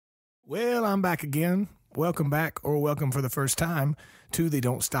Well, I'm back again. Welcome back, or welcome for the first time, to the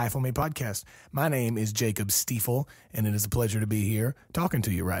Don't Stifle Me podcast. My name is Jacob Stiefel, and it is a pleasure to be here talking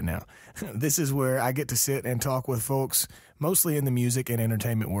to you right now. This is where I get to sit and talk with folks, mostly in the music and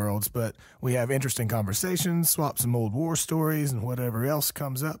entertainment worlds, but we have interesting conversations, swap some old war stories, and whatever else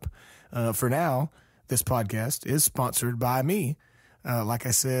comes up. For now, this podcast is sponsored by me. Like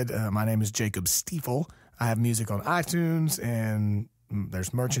I said, my name is Jacob Stiefel. I have music on iTunes, and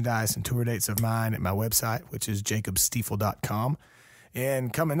there's merchandise and tour dates of mine at my website, which is jacobstiefel.com.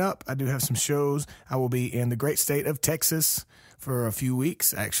 And coming up, I do have some shows. I will be in the great state of Texas for a few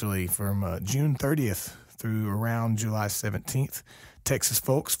weeks, actually, from June 30th through around July 17th. Texas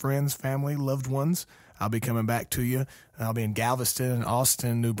folks, friends, family, loved ones, I'll be coming back to you. I'll be in Galveston,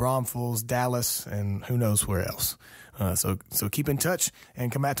 Austin, New Braunfels, Dallas, and who knows where else. So keep in touch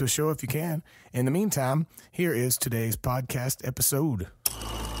and come out to a show if you can. In the meantime, here is today's podcast episode. Pick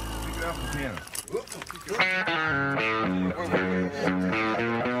it up from piano.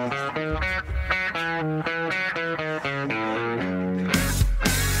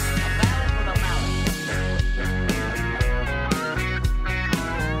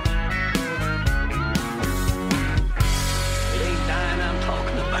 It ain't dying I'm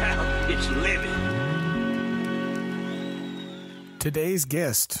talking about, it's living. Today's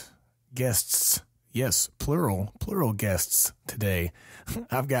guests, yes, plural guests today.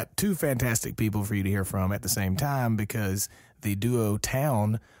 I've got two fantastic people for you to hear from at the same time because the duo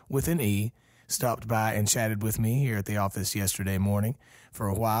Towne with an E stopped by and chatted with me here at the office yesterday morning for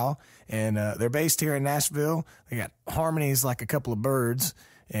a while. And they're based here in Nashville. They got harmonies like a couple of birds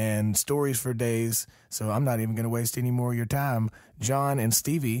and stories for days. So I'm not even going to waste any more of your time. John and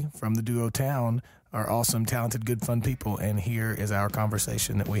Stevie from the duo Towne are awesome, talented, good, fun people. And here is our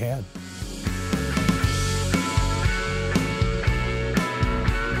conversation that we had.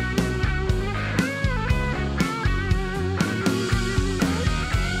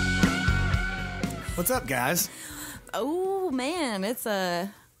 What's up, guys? Oh man, it's a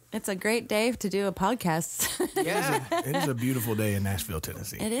great day to do a podcast. Yeah, it is a beautiful day in Nashville,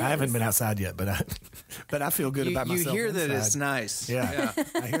 Tennessee. It is. I haven't been outside yet, but I feel good about myself. You hear inside. that it's nice. Yeah.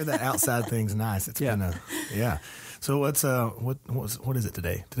 I hear that outside thing's nice. It's been So what's what is it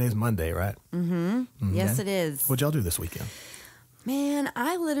today? Today's Monday, right? Mm-hmm. Yes, it is. What'd y'all do this weekend? Man,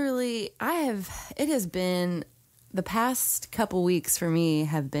 it has been, the past couple weeks for me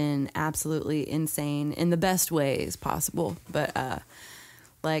have been absolutely insane in the best ways possible. But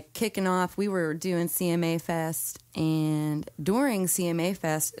like kicking off, we were doing CMA Fest, and during CMA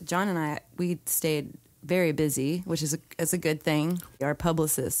Fest, John and I, we stayed very busy, which is a good thing. Our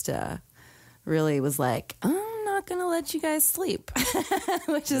publicist really was like, I'm not going to let you guys sleep,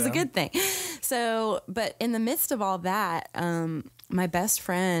 which is a good thing. So, but in the midst of all that, my best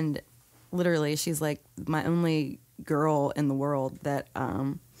friend, literally, she's like my only girl in the world that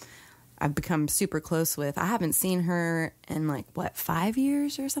I've become super close with. I haven't seen her in 5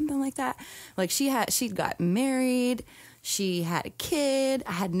 years or something like that. Like she'd got married, she had a kid.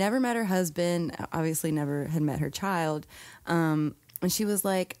 I had never met her husband, obviously never had met her child. And she was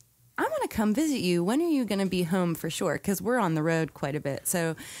like, I want to come visit you. When are you going to be home for sure? Because we're on the road quite a bit.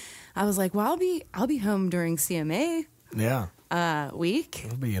 So I was like, well, I'll be home during CMA. Yeah. Week.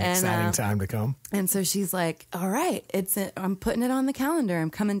 It'll be an exciting time to come. And so she's like, all right, I'm putting it on the calendar. I'm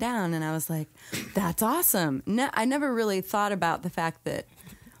coming down. And I was like, that's awesome. No, I never really thought about the fact that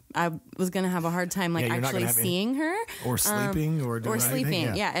I was going to have a hard time actually seeing her. Or sleeping or doing sleeping.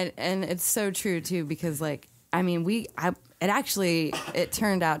 anything. Yeah. And it's so true too, because it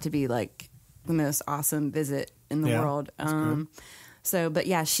turned out to be like the most awesome visit in the world. So, but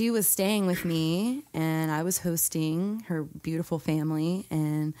yeah, she was staying with me and I was hosting her beautiful family,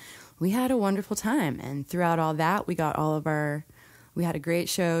 and we had a wonderful time. And throughout all that, we had a great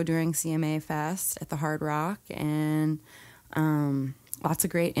show during CMA Fest at the Hard Rock, and lots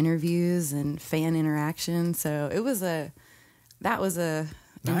of great interviews and fan interaction. So that was a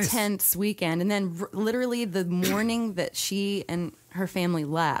nice, intense weekend. And then literally the morning that she and her family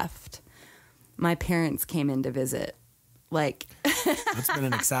left, my parents came in to visit. It's been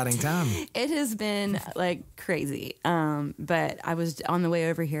an exciting time. It has been crazy. But I was on the way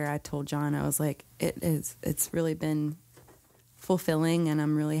over here. I told John, I was like, it's really been fulfilling, and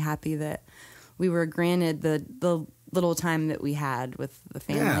I'm really happy that we were granted the little time that we had with the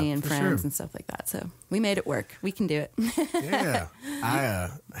family and friends and stuff like that. So we made it work. We can do it. Yeah.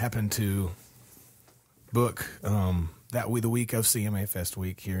 I happened to book the week of CMA Fest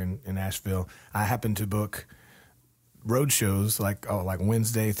week here in Nashville. I happened to book road shows like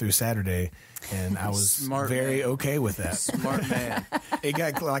Wednesday through Saturday, and I was very okay with that. Smart man. It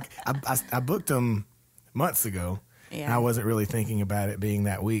got like I booked them months ago, and I wasn't really thinking about it being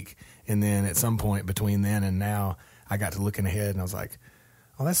that week. And then at some point between then and now, I got to looking ahead, and I was like,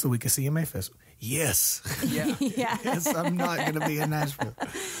 "Oh, that's the week of CMA Fest." Yes, Yeah. yes, I'm not going to be in Nashville.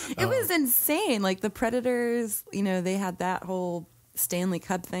 It was insane. Like the Predators, they had that whole Stanley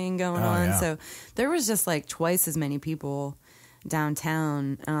Cup thing going on. Yeah. So there was just like twice as many people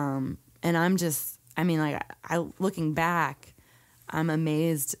downtown. And I'm just, looking back, I'm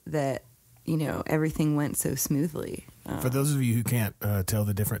amazed that, everything went so smoothly. For those of you who can't tell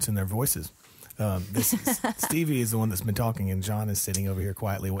the difference in their voices, Stevie is the one that's been talking, and John is sitting over here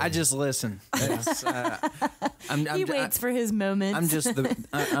quietly waiting. I just listen. He waits for his moment. I'm just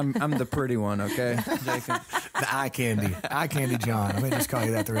I'm the pretty one, okay, Jacob? The eye candy John. I'm going to just call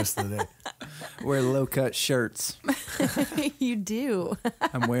you that the rest of the day. Wear low-cut shirts. You do.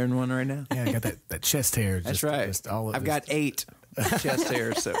 I'm wearing one right now. Yeah, I got that chest hair. That's right. I've got 8 chest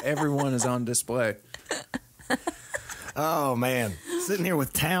hairs, so every one is on display. Oh, man. Sitting here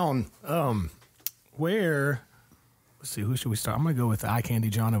with Towne. Let's see, who should we start? I'm going to go with Eye Candy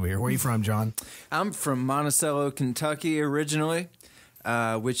John over here. Where are you from, John? I'm from Monticello, Kentucky originally,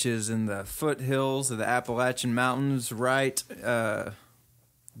 which is in the foothills of the Appalachian Mountains, right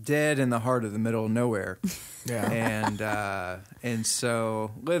dead in the heart of the middle of nowhere. Yeah. And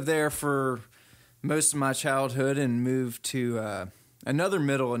so lived there for most of my childhood and moved to another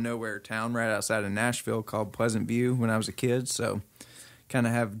middle of nowhere town right outside of Nashville called Pleasant View when I was a kid. So kind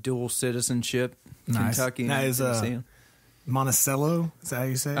of have dual citizenship, Nice. Kentucky Now, and Tennessee. Monticello, is that how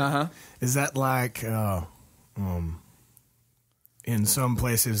you say it? Uh-huh. Is that like, in some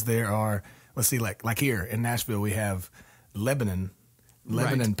places there are, let's see, like here in Nashville, we have Lebanon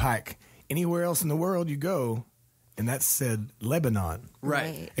Right. Pike. Anywhere else in the world you go, and that's said Lebanon.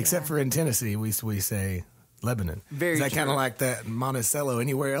 Right. Except for in Tennessee, we say Lebanon. Very Is that true. kind of like that Monticello?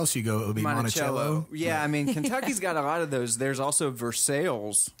 Anywhere else you go, it would be Monticello. Yeah, I mean, Kentucky's got a lot of those. There's also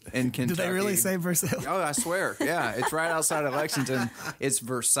Versailles in Kentucky. Do they really say Versailles? Oh, I swear. Yeah, it's right outside of Lexington. It's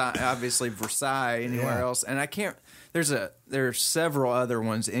Versailles, obviously Versailles. Anywhere Yeah. else, and I can't. There's several other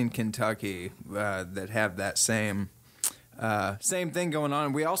ones in Kentucky that have that same thing going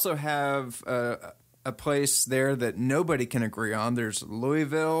on. We also have a place there that nobody can agree on. There's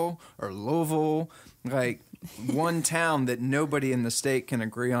Louisville or Louisville, like one town that nobody in the state can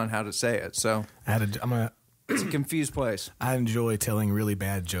agree on how to say it. So it's a confused place. I enjoy telling really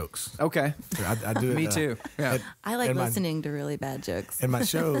bad jokes. Okay. I do it. Me too. Yeah. I like in my- listening to really bad jokes. In my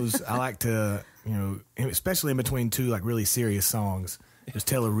shows, I like to, especially in between two like really serious songs, just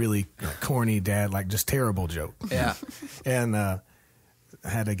tell a really corny dad, like just terrible joke. Yeah. And I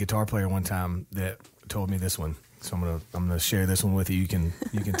had a guitar player one time that told me this one, so I'm gonna share this one with you. You can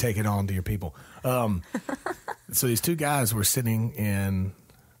take it on to your people. So these two guys were sitting in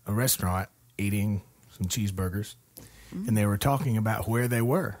a restaurant eating some cheeseburgers, and they were talking about where they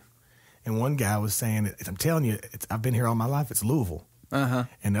were. And one guy was saying, "I'm telling you, I've been here all my life. It's Louisville." Uh-huh.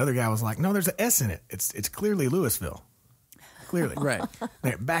 And the other guy was like, "No, there's an S in it. It's clearly Louisville. Clearly." Right.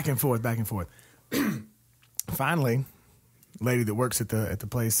 Back and forth, back and forth. Finally, a lady that works at the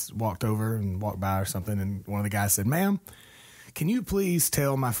place walked over and walked by or something, and one of the guys said, "Ma'am, can you please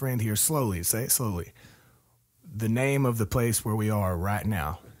tell my friend here slowly, say it slowly, the name of the place where we are right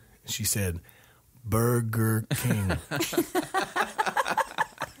now?" She said, "Burger King."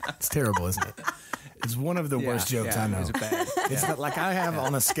 It's terrible, isn't it? It's one of the worst jokes I know. It's bad. It's not like I have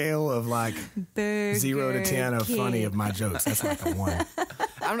on a scale of like Burger 0 to 10 of King. funny of my jokes. That's like a 1.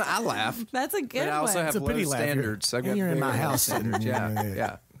 I laugh. That's a good But I also one. have It's a pity low laugh. standards. I've got And you're in my very low house. standards.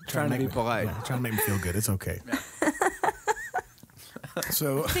 Yeah. Trying to be polite. Trying to make me feel good. It's okay.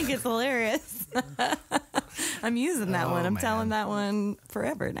 So I think it's hilarious. I'm using that one. I'm man. telling that one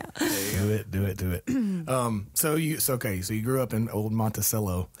forever now. do it. So you grew up in Old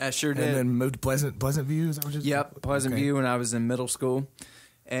Monticello. I sure And did. then moved to Pleasant View. Is that what you Yep, Pleasant Okay. View when I was in middle school.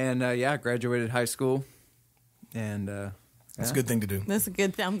 And I graduated high school. And That's a good thing to do. That's a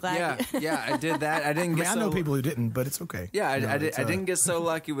good thing. I'm glad. yeah, I did that. I didn't get I know people who didn't, but it's okay. Yeah, You know, I it's, didn't get so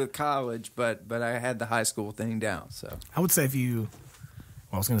lucky with college, but I had the high school thing down. So I would say if you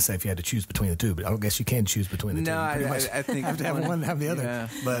had to choose between the two, but I guess you can choose between the two. no, You pretty much I think have to have one, have the other. Yeah.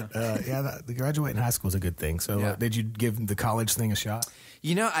 But the graduating high school is a good thing. So Yeah. did you give the college thing a shot?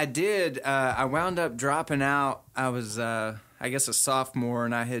 I did. I wound up dropping out. I was, I guess, a sophomore,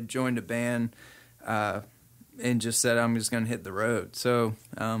 and I had joined a band and just said, I'm just going to hit the road. So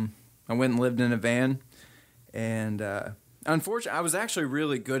I went and lived in a van. And unfortunately, I was actually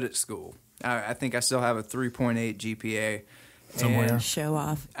really good at school. I think I still have a 3.8 GPA. Somewhere. And Show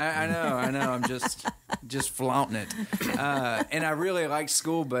off. I know. I'm just flaunting it. And I really liked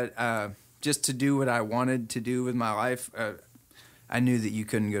school, but just to do what I wanted to do with my life, I knew that you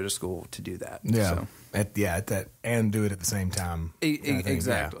couldn't go to school to do that. Yeah. So. At that, and do it at the same time.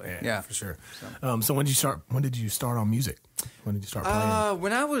 Exactly. Yeah, for sure. So when did you start? When did you start on music? When did you start playing?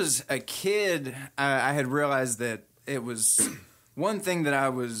 When I was a kid, I had realized that it was one thing that I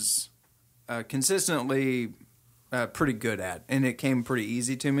was consistently pretty good at, and it came pretty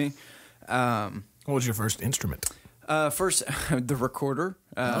easy to me. What was your first instrument? First, the recorder.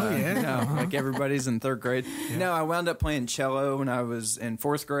 Like everybody's in third grade. Yeah. No, I wound up playing cello when I was in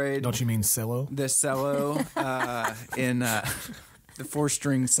fourth grade. Don't you mean cello? The cello in the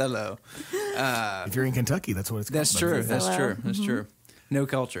 4-string cello. If you're in Kentucky, that's what it's called. That's true. That's true. No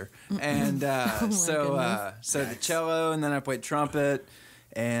culture. And so the cello, and then I played trumpet,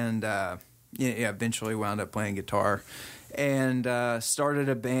 and eventually wound up playing guitar, and started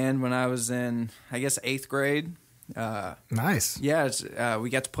a band when I was in, I guess, 8th grade. Nice. Yeah, we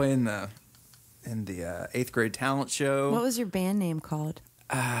got to play in the 8th grade talent show. What was your band name called?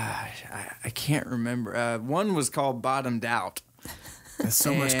 I can't remember. One was called Bottomed Out. That's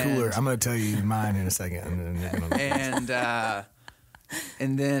so much cooler. I'm going to tell you mine in a second.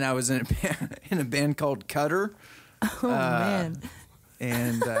 And then I was in a band called Cutter. Oh man!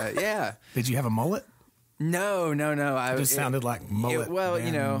 And yeah. Did you have a mullet? No. It just sounded like mullet.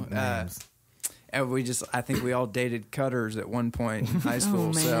 Names. I think we all dated Cutters at one point in high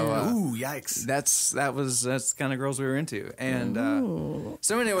school. Ooh, yikes! That's the kind of girls we were into. And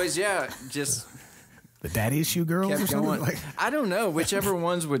so, anyways, just the daddy issue girls kept or something. Going. I don't know. Whichever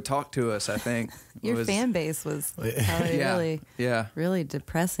ones would talk to us, I think. Your fan base was probably really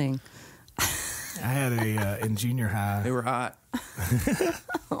depressing. I had in junior high. They were hot. I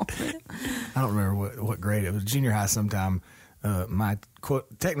don't remember what grade it was. Junior high sometime.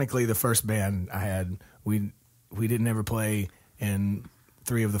 Technically the first band I had, we didn't ever play, and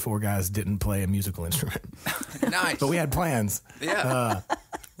 3 of the 4 guys didn't play a musical instrument. Nice. But we had plans. Yeah.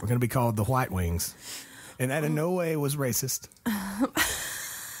 We're going to be called the White Wings. And that in no way was racist.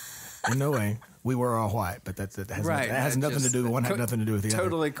 In no way. We were all white, but that has nothing to do. One had nothing to do with the other.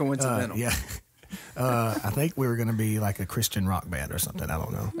 Totally coincidental. Yeah. I think we were going to be like a Christian rock band or something. I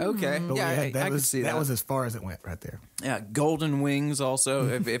don't know. Okay. But I could see that. That was as far as it went right there. Yeah. Golden Wings also.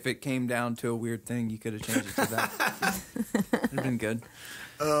 if it came down to a weird thing, you could have changed it to that. It'd have been good.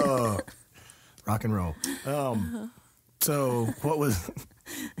 Oh, rock and roll. So what was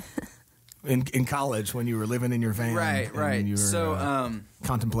in college when you were living in your van? Right. And you were so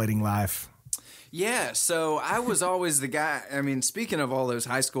contemplating life. Yeah, so I was always the guy. I mean, speaking of all those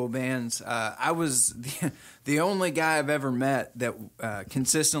high school bands, I was the only guy I've ever met that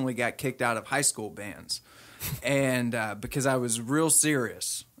consistently got kicked out of high school bands, and because I was real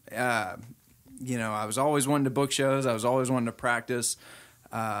serious. I was always wanting to book shows. I was always wanting to practice,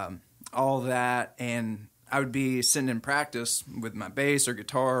 all that, and I would be sitting in practice with my bass or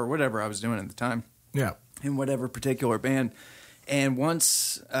guitar or whatever I was doing at the time. Yeah, in whatever particular band, and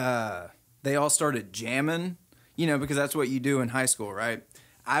once. They all started jamming, because that's what you do in high school, right?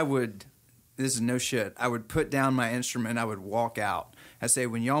 This is no shit, I would put down my instrument, I would walk out. I say,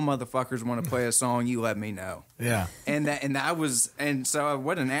 when y'all motherfuckers want to play a song, you let me know. Yeah. So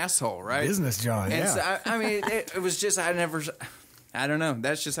what an asshole, right? Business John, and so, I mean, it was just, I don't know.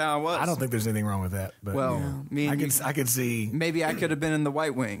 That's just how I was. I don't think there's anything wrong with that. But I could see. Maybe I could have been in the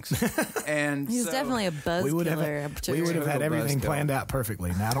White Wings. And he's definitely a buzz we would killer. We would have had everything planned out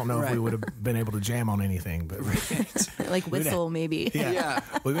perfectly. Now I don't know if we would have been able to jam on anything, but like whistle maybe. Yeah.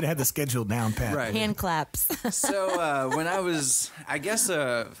 We would have had the schedule down pat. Right. Hand claps. So when I was, I guess,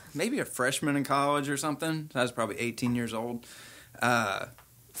 maybe a freshman in college or something, I was probably 18 years old.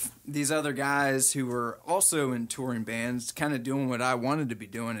 These other guys who were also in touring bands, kind of doing what I wanted to be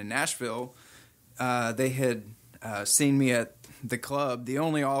doing in Nashville, they had seen me at the club, the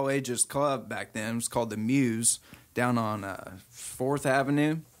only all-ages club back then. It was called the Muse, down on 4th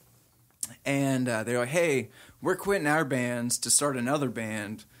Avenue. And they're like, hey, we're quitting our bands to start another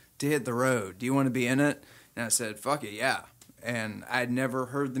band to hit the road. Do you want to be in it? And I said, fuck it, yeah. And I'd never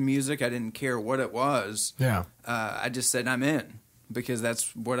heard the music. I didn't care what it was. Yeah. I just said, I'm in. Because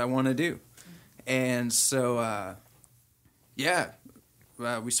that's what I want to do. And so,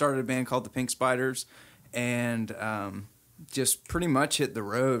 we started a band called the Pink Spiders, and just pretty much hit the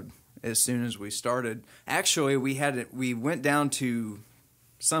road as soon as we started. Actually, we went down to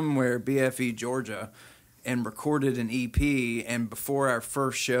somewhere, BFE, Georgia, and recorded an EP, and before our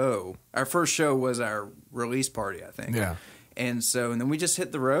first show was our release party, I think. Yeah. And then we just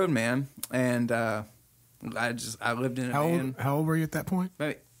hit the road, man. And I lived in a van. How old were you at that point?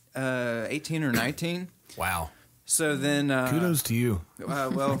 Maybe 18 or 19. Wow. So then, kudos to you.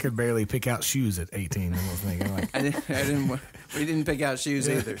 Well, I could barely pick out shoes at 18. I was thinking, like, we didn't pick out shoes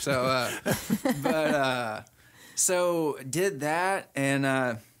either. So, so did that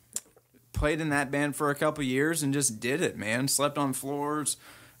and played in that band for a couple years and just did it, man. Slept on floors,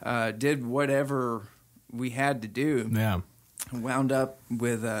 did whatever we had to do. Yeah. Wound up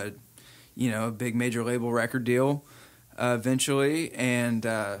with a big major label record deal eventually, and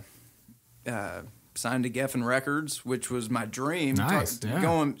signed to Geffen Records, which was my dream. Nice.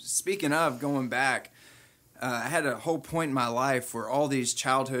 Yeah. Speaking of going back, I had a whole point in my life where all these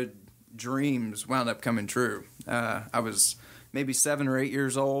childhood dreams wound up coming true. I was maybe 7 or 8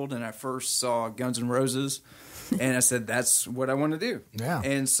 years old, and I first saw Guns N' Roses, and I said, that's what I want to do. Yeah.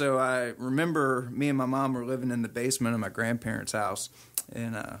 And so I remember me and my mom were living in the basement of my grandparents' house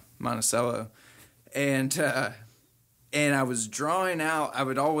in Monticello, and I was drawing out. I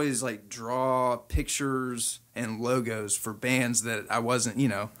would always draw pictures and logos for bands that I wasn't.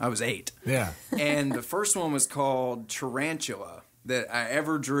 I was 8. Yeah. And the first one was called Tarantula that I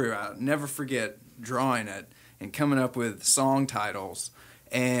ever drew. I'll never forget drawing it and coming up with song titles.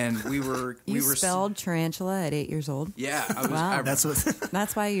 And we were spelled tarantula at 8 years old. Yeah, Wow.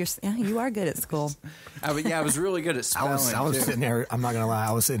 That's why you are good at school. I was really good at spelling. I was sitting there. I'm not gonna lie.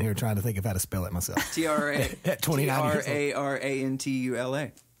 I was sitting here trying to think of how to spell it myself. At 29 years old.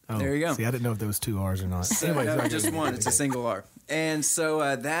 Trarantula. Oh, there you go. See, I didn't know if there was 2 R's or not. Anyway, no, just one. It's a single R. And so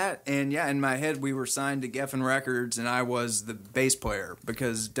in my head, we were signed to Geffen Records, and I was the bass player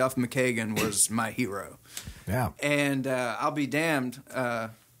because Duff McKagan was my hero. Yeah. And I'll be damned,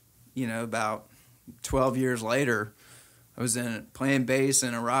 about 12 years later, I was playing bass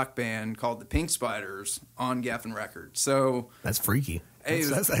in a rock band called the Pink Spiders on Geffen Records. So that's freaky.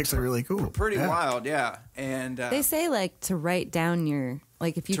 That's actually really cool. Pretty wild, yeah. And they say to write down your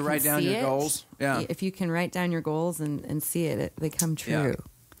if you to can write down see your it, goals. Yeah. If you can write down your goals and see it, they come true. Yeah.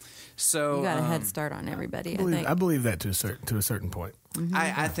 So you got a head start on everybody. I believe that to a certain point. Mm-hmm.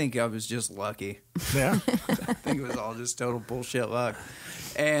 I think I was just lucky. Yeah. I think it was all just total bullshit luck.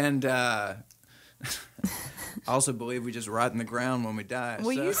 And I also believe we just rot in the ground when we die.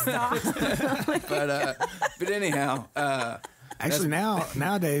 Will you stop? But anyhow, actually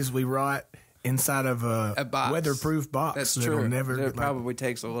nowadays we rot inside of a box. Weatherproof box. That's that'll true. Never, it probably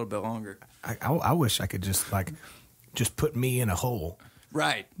takes a little bit longer. I wish I could just put me in a hole.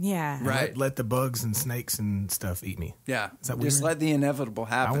 Right. Yeah. Right. Let the bugs and snakes and stuff eat me. Yeah. Is that weird? Just let the inevitable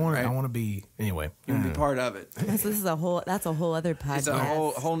happen. I want to be anyway. You want to be part of it. That's a whole other podcast. It's a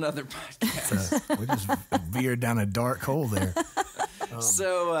whole nother podcast. We just veered down a dark hole there.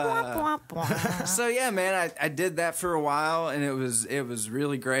 So yeah, man, I did that for a while, and it was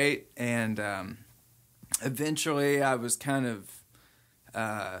really great. And eventually, I was kind of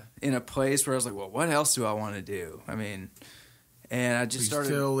in a place where I was like, well, what else do I want to do? I mean. And I just started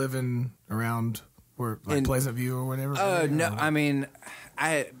still living around in Pleasant View or whatever. No, I mean,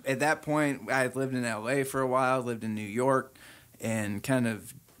 at that point I had lived in LA for a while, lived in New York, and kind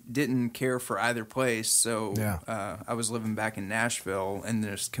of didn't care for either place. So I was living back in Nashville and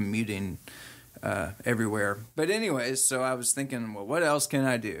just commuting everywhere. But anyways, so I was thinking, well, what else can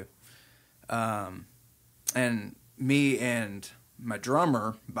I do? And me and my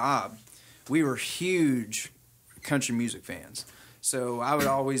drummer Bob, we were huge country music fans. So I would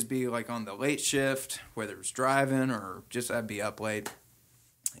always be on the late shift, whether it was driving or just I'd be up late.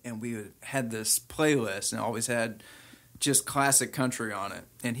 And we had this playlist and always had just classic country on it.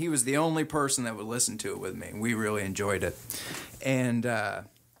 And he was the only person that would listen to it with me. We really enjoyed it. And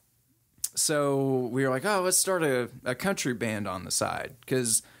so we were like, oh, let's start a country band on the side.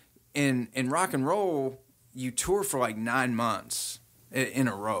 Because in rock and roll, you tour for 9 months in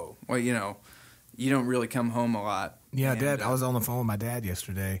a row. Well, you don't really come home a lot. Yeah, Dad. I was on the phone with my dad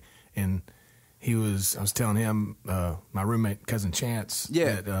yesterday, and I was telling him my roommate cousin Chance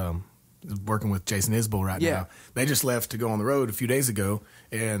that is working with Jason Isbell right now. They just left to go on the road a few days ago,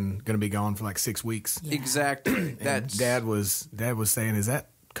 and going to be gone for 6 weeks. Yeah. Exactly. Dad was saying, is that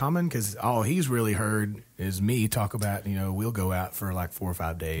common? Because all he's really heard is me talk about we'll go out for 4 or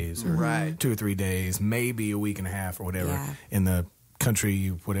 5 days, or 2 or 3 days, maybe a week and a half or whatever in the country,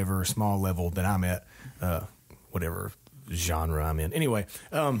 whatever small level that I'm at, whatever genre I'm in. Anyway,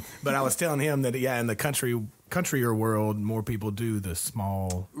 but I was telling him that in the countryer world, more people do the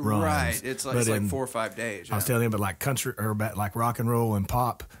small runs. Right, it's 4 or 5 days. Yeah. I was telling him, but country or rock and roll and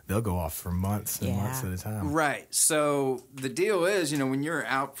pop, they'll go off for months and months at a time. Right. So the deal is, when you're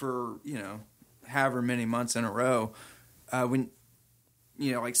out for however many months in a row, when,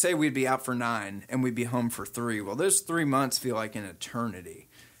 you know, like say we'd be out for 9 and we'd be home for 3. Well, those 3 months feel like an eternity.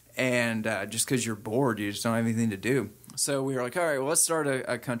 And just because you're bored, you just don't have anything to do. So we were like, all right, well, let's start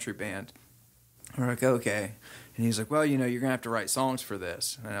a country band. We're like, okay. And he's like, well, you know, you're going to have to write songs for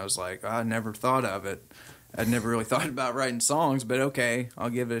this. And I was like, I never thought of it. I'd never really thought about writing songs, but okay, I'll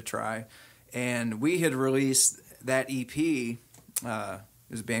give it a try. And we had released that EP. It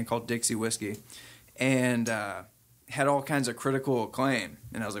was a band called Dixie Whiskey. And had all kinds of critical acclaim.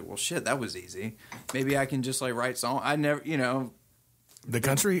 And I was like, well, shit, that was easy. Maybe I can just, like, write songs. I never, you know. The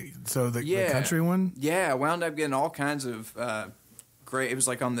country? So the country one? Yeah, I wound up getting all kinds of great. It was,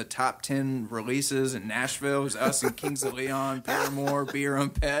 like, on the top 10 releases in Nashville. It was us and Kings of Leon, Paramore, Beer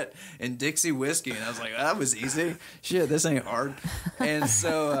and Pet, and Dixie Whiskey. And I was like, that was easy. Shit, this ain't hard. And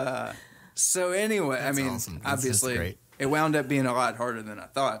so anyway, That's I mean, awesome. Obviously, it wound up being a lot harder than I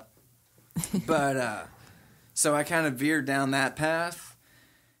thought. But so I kind of veered down that path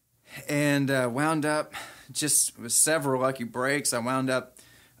and wound up just with several lucky breaks. I wound up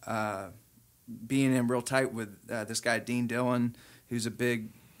being in real tight with this guy, Dean Dillon, who's a big,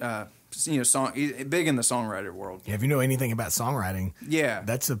 he's big in the songwriter world. Yeah, if you know anything about songwriting, yeah,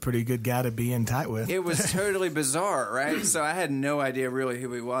 that's a pretty good guy to be in tight with. It was totally bizarre, right? So I had no idea really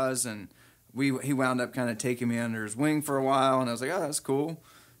who he was, and he wound up kind of taking me under his wing for a while, and I was like, oh, that's cool.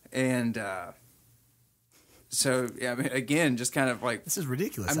 And so, yeah, I mean, again, just kind of like... This is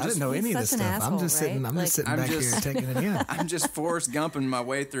ridiculous. I didn't know any of this stuff. Asshole, I'm just sitting, right? I'm just sitting back here taking it in. I'm just Forrest Gumping my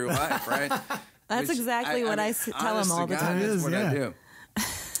way through life, right? That's exactly what I tell him all the time. That's what I do.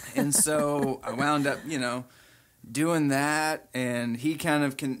 And so I wound up, doing that, and he kind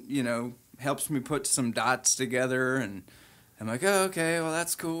of helps me put some dots together, and I'm like, oh, okay, well,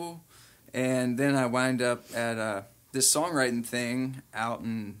 that's cool. And then I wind up at this songwriting thing out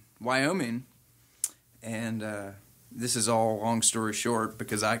in Wyoming, and this is all long story short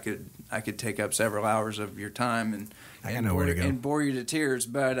because I could take up several hours of your time and bore you to tears,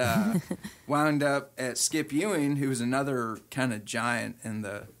 but wound up at Skip Ewing, who was another kind of giant in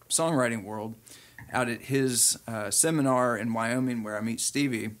the songwriting world, out at his seminar in Wyoming where I meet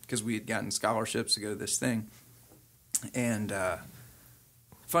Stevie because we had gotten scholarships to go to this thing. And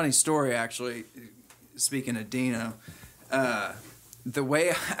funny story, actually, speaking of Dino, the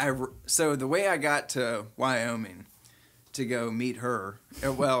way I got to Wyoming to go meet her,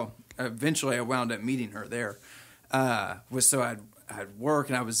 well, eventually I wound up meeting her there, was so I'd work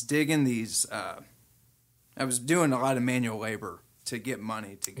and I was digging these, I was doing a lot of manual labor to get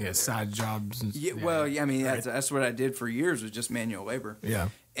money to get side jobs. Well, I mean, that's what I did for years was just manual labor. Yeah.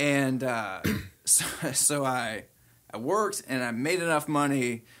 And so I worked and I made enough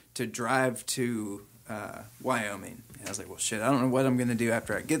money to drive to Wyoming. And I was like, well, shit, I don't know what I'm going to do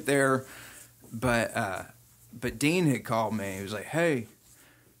after I get there. But Dean had called me. He was like, hey,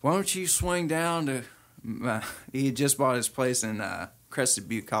 why don't you swing down to he had just bought his place in Crested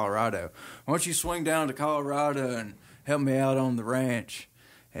Butte, Colorado. Why don't you swing down to Colorado and help me out on the ranch,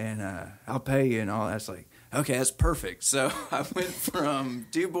 and I'll pay you and all that. It's like, okay, that's perfect. So I went from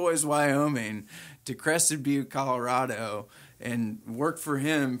DuBois, Wyoming to Crested Butte, Colorado, and worked for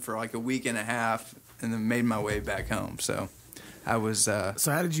him for like a week and a half, and then made my way back home. So I was... So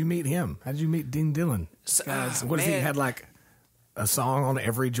how did you meet him? How did you meet Dean Dillon? What if he had like a song on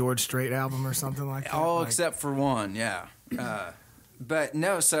every George Strait album or something like that? All except for one, yeah. But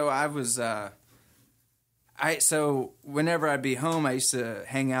no, so I was... So whenever I'd be home, I used to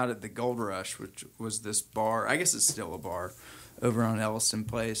hang out at the Gold Rush, which was this bar. I guess it's still a bar over on Elliston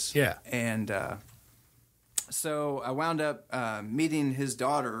Place. Yeah. And so I wound up meeting his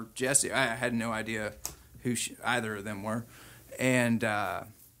daughter, Jessie. I had no idea who either of them were. And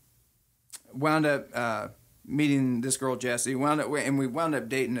wound up meeting this girl, Jessie. And we wound up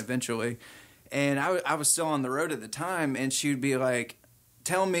dating eventually. And I was still on the road at the time, and she would be like,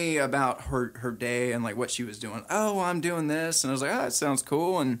 tell me about her day and like what she was doing. Oh, I'm doing this. And I was like, oh, that sounds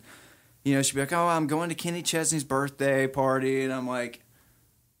cool. And, she'd be like, oh, I'm going to Kenny Chesney's birthday party. And I'm like,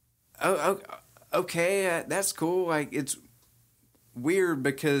 oh okay, that's cool. Like, it's weird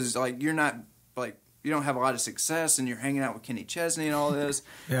because like you're not like, you don't have a lot of success and you're hanging out with Kenny Chesney and all this.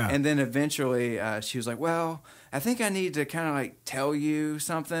 Yeah. And then eventually she was like, well, I think I need to kind of like tell you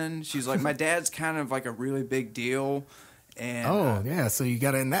something. She's like, my dad's kind of like a really big deal. And, so you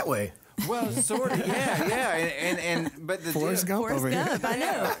got it in that way. Well, sort of, yeah, but the Forrest Gump over here. I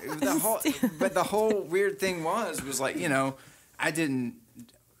know. But the whole weird thing was like, I didn't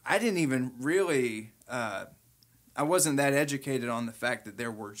even really, I wasn't that educated on the fact that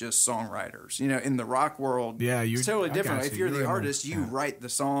there were just songwriters. In the rock world, it's totally different. If you're the artist, you write the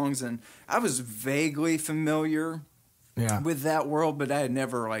songs, and I was vaguely familiar with that world, but I had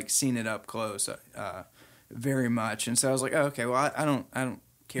never like seen it up close very much, and so I was like, oh, okay, well, I don't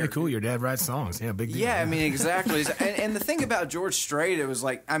care. Yeah, cool. Your dad writes songs. Yeah, big deal. Yeah, I mean, exactly. and the thing about George Strait, it was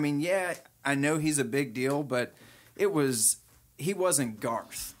like, I mean, yeah, I know he's a big deal, but he wasn't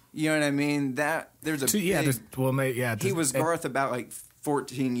Garth. You know what I mean? He was Garth about like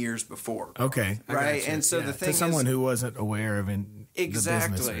 14 years before. Okay, right. And so the thing to is, someone who wasn't aware of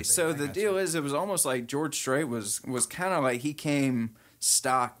exactly. So the deal is, it was almost like George Strait was kind of like he came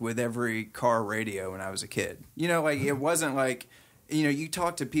stock with every car radio when I was a kid. You know, like it wasn't like, you know, you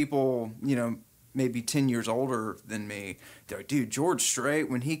talk to people, you know, maybe 10 years older than me. They're like, dude, George Strait,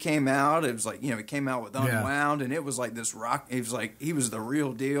 when he came out, it was like, you know, he came out with Unwound, and it was like this rock. It was like he was the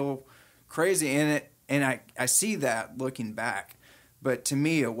real deal, crazy in it. And I see that looking back, but to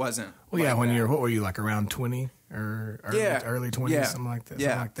me, it wasn't. Well, yeah, what were you, like around 20 or early 20s, something like that? Yeah.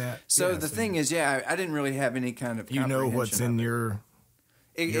 Something like that. So the thing is, I didn't really have any kind of what's in your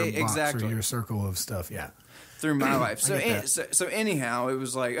box exactly, or your circle of stuff, through my life. So anyhow, it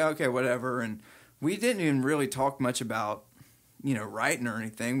was like, okay, whatever, and we didn't even really talk much about, you know, writing or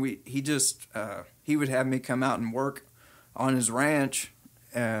anything. He would have me come out and work on his ranch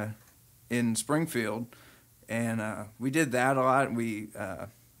in Springfield, and we did that a lot. We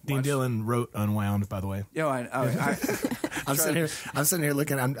Dean Dillon wrote Unwound, by the way. I'm sitting here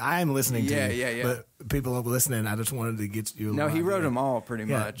looking. I'm listening to you. Yeah. But people are listening. I just wanted to get you. No, he wrote them all pretty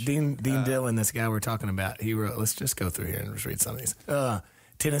much. Dean Dillon, this guy we're talking about, he wrote. Let's just go through here and just read some of these.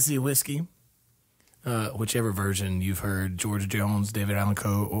 Tennessee Whiskey, whichever version you've heard, George Jones, David Allan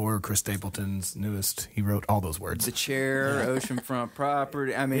Coe, or Chris Stapleton's newest. He wrote all those words. The Chair, Oceanfront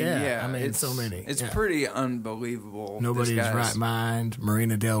Property. I mean, it's so many. It's pretty unbelievable. Nobody's Right Mind,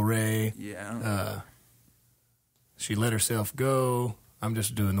 Marina Del Rey. Yeah. She Let Herself Go. I'm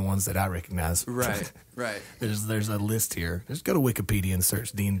just doing the ones that I recognize. Right. There's a list here. Just go to Wikipedia and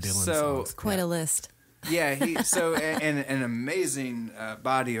search Dean Dillon songs. Quite a list. Yeah, and an amazing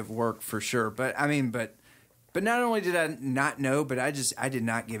body of work for sure. But I mean, but not only did I not know, but I did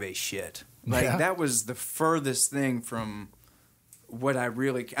not give a shit. Like that was the furthest thing from what I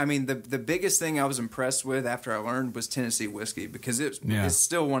really. I mean, the biggest thing I was impressed with after I learned was Tennessee Whiskey, because it's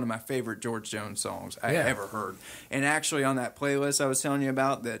still one of my favorite George Jones songs I ever heard. And actually, on that playlist I was telling you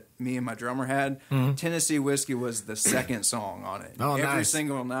about that me and my drummer had, Tennessee Whiskey was the second song on it. Oh, Every nice.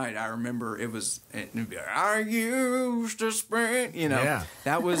 single night I remember it'd be like, I used to spend, you know,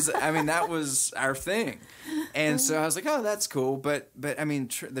 that was our thing. And so I was like, oh, that's cool. But I mean,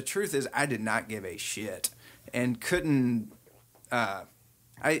 the truth is, I did not give a shit and couldn't.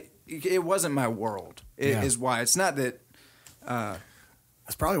 It wasn't my world. Is why. It's not that.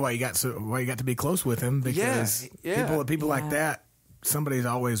 That's probably why you got to be close with him, because people like that, somebody's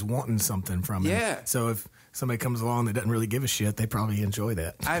always wanting something from him. Yeah. So if somebody comes along that doesn't really give a shit, they probably enjoy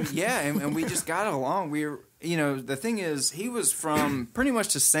that. And we just got along. We were, you know, the thing is, he was from pretty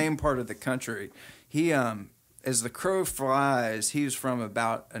much the same part of the country. He as the crow flies, he was from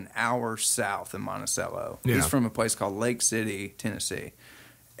about an hour south of Monticello. Yeah. He's from a place called Lake City, Tennessee.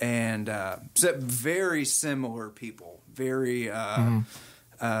 And so very similar people. Very, you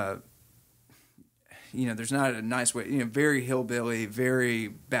know, there's not a nice way, you know, very hillbilly, very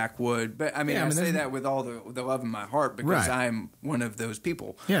backwood. But I mean, I say that with all the love in my heart, because I'm one of those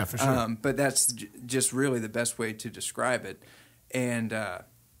people. Yeah, for sure. But that's just really the best way to describe it. And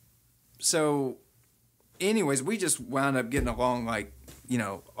so... anyways, we just wound up getting along like, you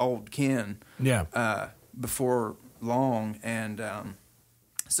know, old kin. Before long, and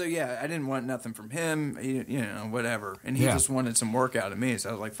so I didn't want nothing from him, you know, whatever, and he just wanted some work out of me, so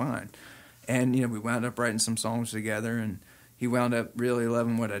I was like, fine. And you know, we wound up writing some songs together, and he wound up really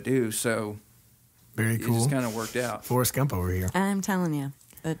loving what I do. So very cool. It just kind of worked out. Forrest Gump over here. I'm telling you,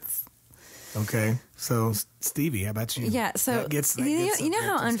 it's. Okay, so Stevie, how about you? Yeah, so you know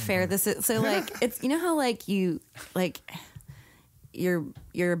how unfair this is. So like, it's, you know how like you're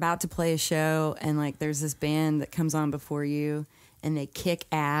about to play a show, and like there's this band that comes on before you, and they kick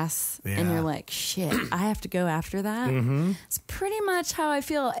ass, and you're like, shit, I have to go after that. It's pretty much how I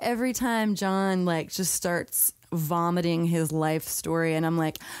feel every time John like just starts vomiting his life story, and I'm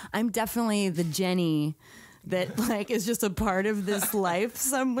like, I'm definitely the Jenny that like is just a part of this life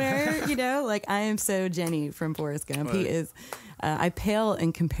somewhere, you know. Like, I am so Jenny from Forrest Gump. He is. I pale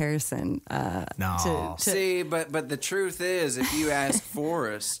in comparison. No, see, but the truth is, if you ask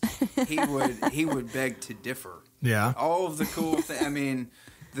Forrest, he would beg to differ. Yeah, all of the cool things. I mean,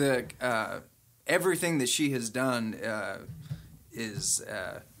 the everything that she has done is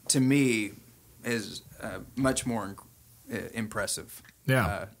to me is much more impressive.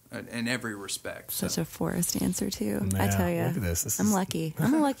 Yeah. In every respect. Such a Forrest answer too. Yeah, I tell you, look at this. I'm lucky.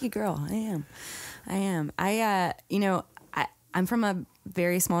 I'm a lucky girl. I am. I'm from a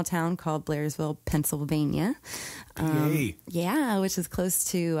very small town called Blairsville, Pennsylvania. Yay. Yeah, which is close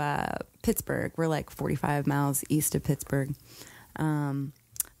to Pittsburgh. We're like 45 miles east of Pittsburgh.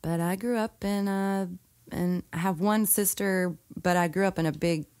 But I grew up and I have one sister, but I grew up in a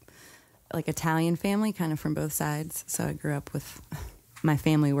big, like, Italian family, kind of from both sides. So I grew up with my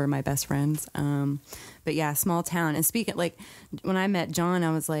family were my best friends. But yeah, small town. And speaking, like, when I met John,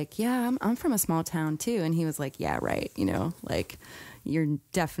 I was like, yeah, I'm from a small town too. And he was like, yeah, right. You know, like, you're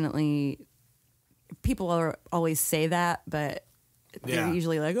definitely, people always say that, but they're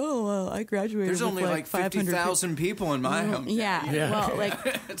usually like, oh, well, I graduated. There's only like 50,000 people in my hometown. Yeah. Well,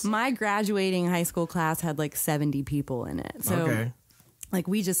 like, my graduating high school class had like 70 people in it. So, like,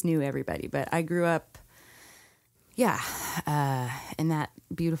 we just knew everybody. But I grew up, in that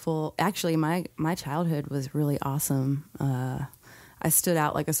beautiful, actually, my childhood was really awesome. I stood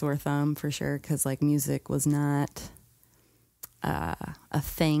out like a sore thumb for sure, because, like, music was not a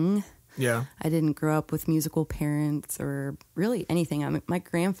thing. Yeah. I didn't grow up with musical parents or really anything. I mean, my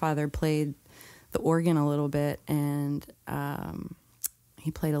grandfather played the organ a little bit, and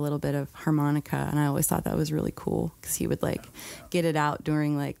he played a little bit of harmonica, and I always thought that was really cool, because he would, like, get it out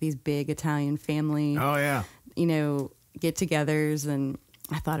during, like, these big Italian family get-togethers, and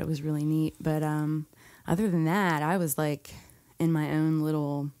I thought it was really neat. But other than that, I was, like, in my own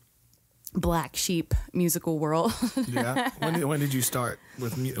little black sheep musical world. Yeah. When did you start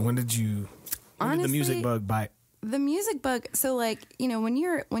with when did the music bug bite? The music bug. So, like, you know, when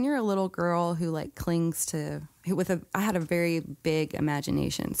you're a little girl who, like, clings to I had a very big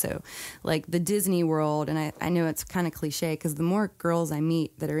imagination. So, like, the Disney world, and I know it's kind of cliche, because the more girls I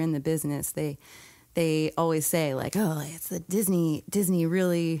meet that are in the business, they always say, like, oh, it's the Disney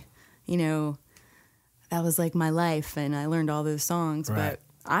really, you know, that was like my life, and I learned all those songs. Right. But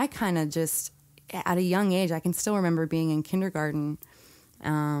I kind of just, at a young age, I can still remember being in kindergarten,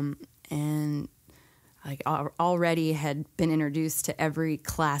 and, like, already had been introduced to every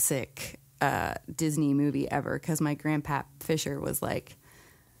classic Disney movie ever, because my grandpa Fisher was, like,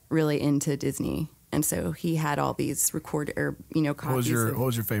 really into Disney, and so he had all these copies. What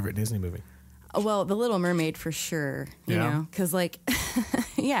was your favorite Disney movie? Well, The Little Mermaid for sure. You know, because, like,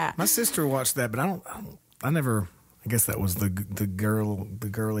 yeah. My sister watched that, but I never. I guess that was the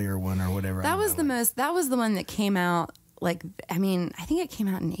girlier one or whatever. That was that was the one that came out, like, I mean, I think it came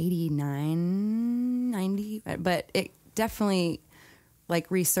out in 89, 90, but it definitely, like,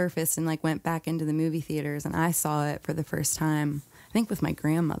 resurfaced and, like, went back into the movie theaters, and I saw it for the first time, I think with my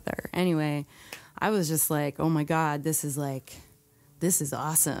grandmother. Anyway, I was just like, oh my God, this is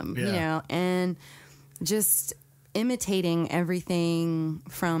awesome, you know, and just imitating everything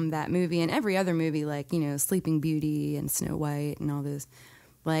from that movie and every other movie, like, you know, Sleeping Beauty and Snow White and all those.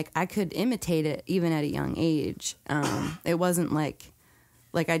 Like, I could imitate it even at a young age. It wasn't like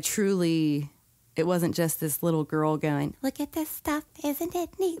it wasn't just this little girl going, look at this stuff, isn't it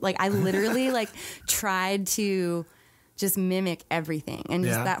neat? Like, I literally, like, tried to just mimic everything, and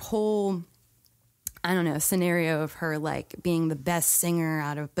just that whole, I don't know, scenario of her, like, being the best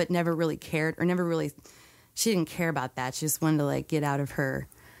singer but never really cared, or never really, she didn't care about that. She just wanted to, like, get out of her,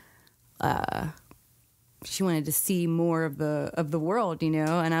 she wanted to see more of the world, you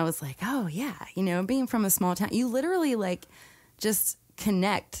know? And I was like, oh yeah, you know, being from a small town, you literally, like, just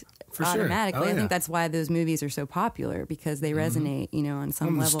connect for automatically. Sure. Oh, I think yeah. that's why those movies are so popular, because they resonate, you know, on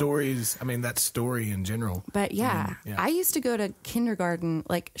some level. The stories, I mean, that story in general. But yeah, I used to go to kindergarten,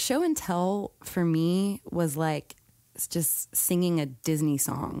 like, show and tell for me was like, it's just singing a Disney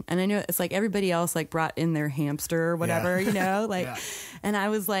song. And I know it's like everybody else, like, brought in their hamster or whatever, you know, like, and I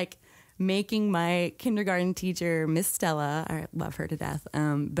was like making my kindergarten teacher, Miss Stella, I love her to death.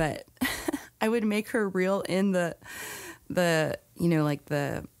 But I would make her reel in the, you know, like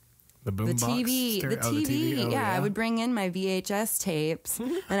the boom box TV, the TV. Oh, I would bring in my VHS tapes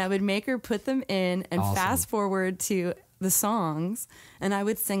and I would make her put them in and fast forward to the songs, and I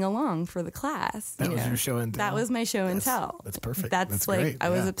would sing along for the class. That was your show and tell? That was my show and tell. That's perfect. That's like, great. I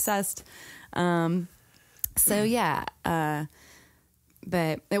was obsessed. So yeah,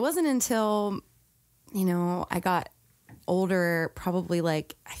 but it wasn't until, you know, I got older, probably,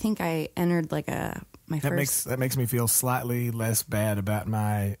 like, I think I entered, like, That makes me feel slightly less bad about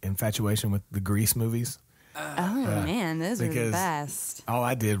my infatuation with the Grease movies. Man, those are the best. All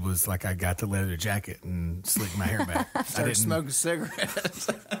I did was, like, I got the leather jacket and slicked my hair back. I Started didn't smoking cigarettes.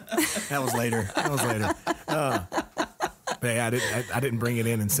 That was later. But yeah, I didn't bring it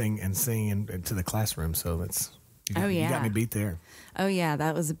in and sing into the classroom. So that's You got me beat there. Oh yeah,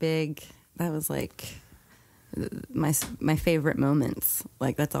 that was like my favorite moments.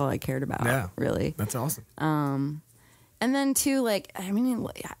 Like that's all I cared about. Yeah, really. That's awesome. And then too, like, I mean,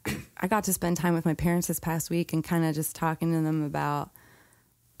 I got to spend time with my parents this past week and kind of just talking to them about,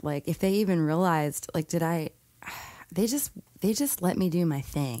 like, if they even realized, like, they just let me do my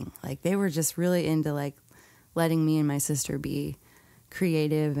thing. Like, they were just really into, like, letting me and my sister be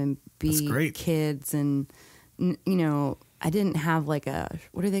creative and be kids. And, you know, I didn't have, like,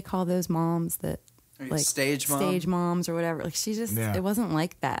 what do they call those moms that, like, stage moms or whatever. Like, it wasn't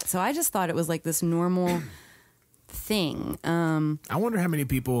like that. So I just thought it was, like, this normal thing. I wonder how many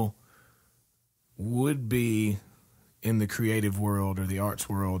people would be in the creative world or the arts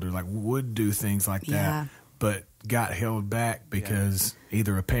world, or like would do things like that, but got held back because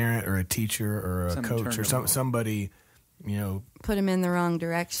either a parent or a teacher or a coach or somebody, you know, put them in the wrong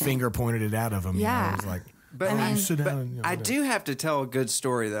direction, finger pointed it out of them. Yeah, you know, it was like, but I do have to tell a good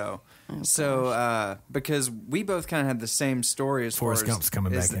story though. Oh, so because we both kind of had the same story as Forrest Gump's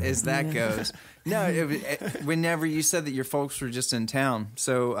coming back in. As that goes. No, whenever you said that your folks were just in town,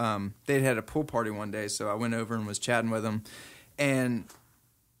 so they'd had a pool party one day, so I went over and was chatting with them, and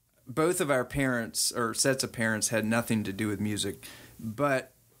both of our parents or sets of parents had nothing to do with music,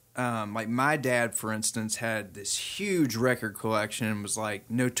 but like my dad, for instance, had this huge record collection and was like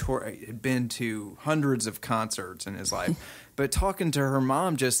had been to hundreds of concerts in his life. But talking to her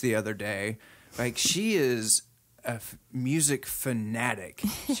mom just the other day, like she is a music fanatic.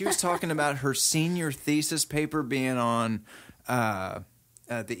 She was talking about her senior thesis paper being on the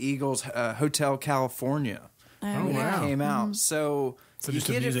Eagles' Hotel California. When it came out. So you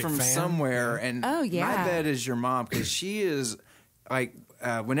get it from somewhere. And my bet is your mom, because she is like,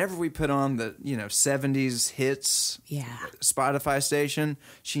 whenever we put on the 70s hits Spotify station,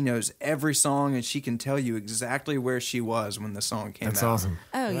 she knows every song and she can tell you exactly where she was when the song came out. That's awesome.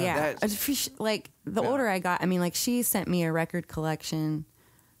 Oh yeah. Like the older I got, I mean, like she sent me a record collection.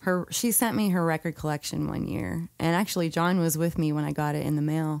 She sent me her record collection one year, and actually John was with me when I got it in the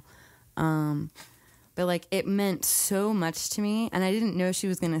mail. But like it meant so much to me, and I didn't know she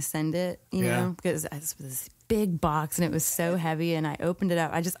was going to send it, you know, because it was this big box and it was so heavy, and I opened it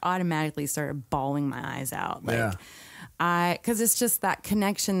up. I just automatically started bawling my eyes out. Like, because it's just that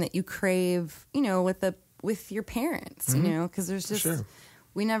connection that you crave, you know, with your parents, you know, because there's just,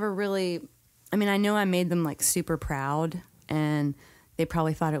 we never really, I mean, I know I made them like super proud, and they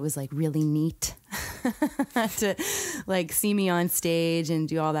probably thought it was like really neat to like see me on stage and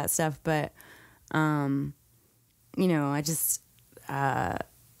do all that stuff. But, you know, I just,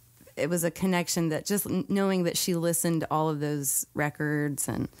 it was a connection that just knowing that she listened to all of those records,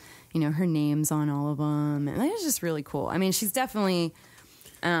 and, you know, her name's on all of them. And it was just really cool. I mean, she's definitely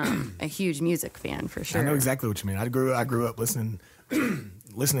a huge music fan for sure. I know exactly what you mean. I grew up listening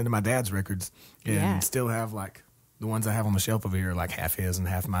to my dad's records, and still have like the ones I have on the shelf over here, like half his and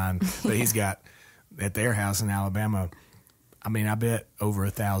half mine. But he's got at their house in Alabama, I mean, I bet over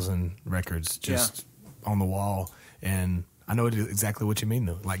 1,000 records just on the wall. And I know exactly what you mean,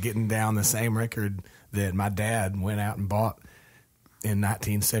 though. Like getting down the same record that my dad went out and bought in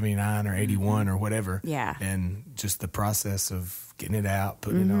 1979 or 81 or whatever. Yeah. And just the process of getting it out,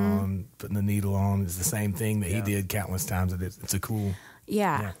 putting it on, putting the needle on is the same thing that he did countless times. It's a cool.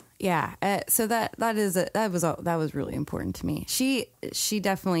 Yeah. So that was really important to me. She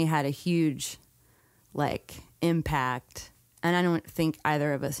definitely had a huge like impact, and I don't think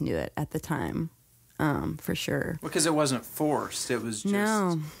either of us knew it at the time. For sure. Because it wasn't forced. It was just...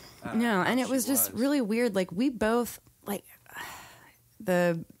 No. And it was just really weird. Like, we both, like,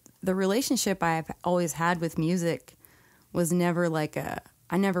 the relationship I've always had with music was never like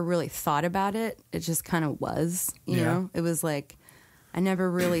I never really thought about it. It just kind of was, you know? It was like, I never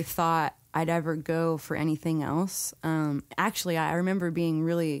really thought I'd ever go for anything else. Actually, I remember being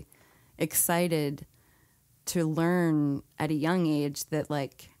really excited to learn at a young age that,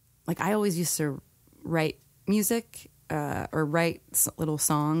 like I always used to write music or write little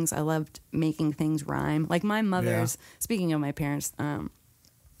songs. I loved making things rhyme. Like my mother's, speaking of my parents,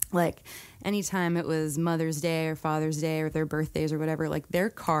 like anytime it was Mother's Day or Father's Day or their birthdays or whatever, like their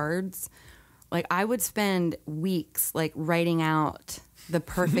cards, like I would spend weeks like writing out the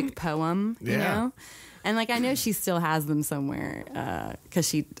perfect poem, you know? And like I know she still has them somewhere because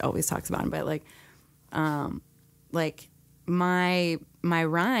she always talks about them, but like my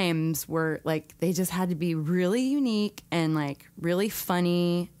rhymes were like, they just had to be really unique and like really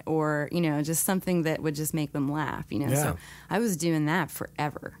funny, or, you know, just something that would just make them laugh, you know? So I was doing that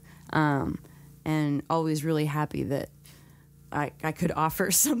forever. And always really happy that I could offer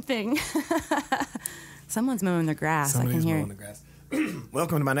something Someone's mowing their grass. Somebody's I can hear mowing the grass.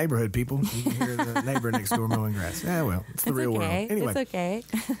 Welcome to my neighborhood, people. You can hear the neighbor next door mowing grass. Yeah, well, it's the real world. Anyway, it's okay.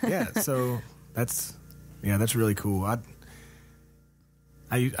 Yeah, so that's really cool.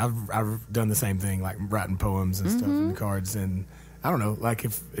 I've done the same thing, like writing poems and stuff and cards, and I don't know, like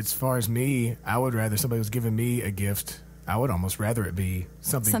if as far as me, I would rather somebody was giving me a gift. I would almost rather it be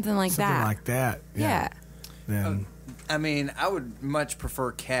something like that. Yeah. Then I mean, I would much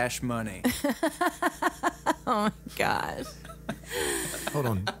prefer cash money. Oh my gosh. hold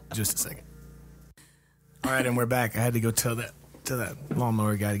on just a second. All right, and we're back. I had to go tell that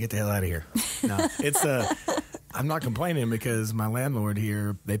lawnmower guy to get the hell out of here. No, it's I'm not complaining because my landlord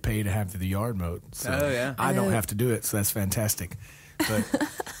here, they pay to have the yard mowed. So Oh, yeah. I don't have to do it, so that's fantastic. But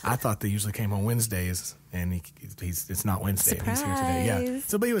I thought they usually came on Wednesdays, and it's not Wednesday, and he's here today. Yeah. Surprise.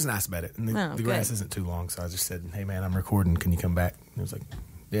 So, but he was nice about it. And the grass good. isn't too long, so I just said, "Hey, man, I'm recording. Can you come back?" And he was like,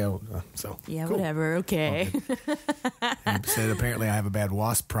 "Yeah." Well, so Yeah, cool. whatever. Okay. And he said apparently I have a bad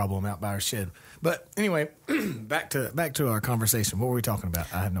wasp problem out by our shed. But anyway, back to our conversation. What were we talking about?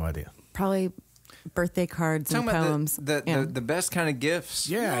 I have no idea. Probably birthday cards and Talking poems. about the best kind of gifts.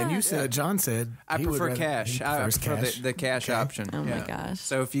 Yeah, and you said John said I he would prefer rather- cash. he I prefers prefer cash. the cash option. Oh my gosh.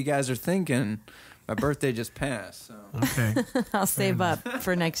 So if you guys are thinking, my birthday just passed. So. Okay, I'll save up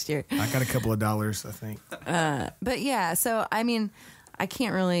for next year. I got a couple of dollars, I think. But yeah, so I mean, I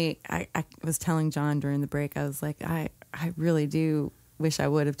can't really. I was telling John during the break, I was like, I really do wish I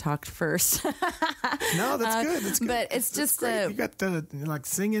would have talked first. No, that's good. That's good. But it's That's just great. You got the like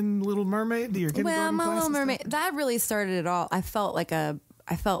singing Little Mermaid. Your kindergarten my class Little and stuff? Mermaid. That really started it all. I felt like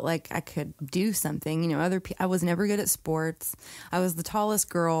I could do something. You know, I was never good at sports. I was the tallest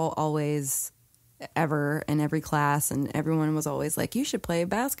girl always, ever in every class, and everyone was always like, "You should play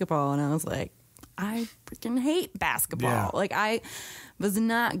basketball," and I was like, I freaking hate basketball. Yeah. Like I was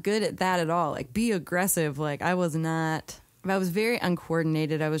not good at that at all. Like be aggressive. Like I was not. I was very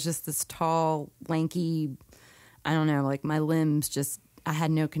uncoordinated. I was just this tall, lanky. I don't know. Like my limbs just. I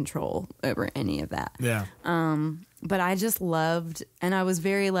had no control over any of that. Yeah. But I just loved, and I was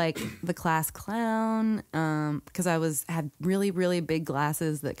very like the class clown because had really, really big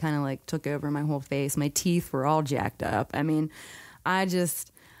glasses that kind of like took over my whole face. My teeth were all jacked up. I mean, I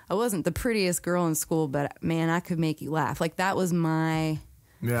wasn't the prettiest girl in school, but man, I could make you laugh. Like that was my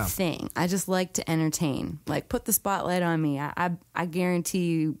thing. I just like to entertain. Like put the spotlight on me. I guarantee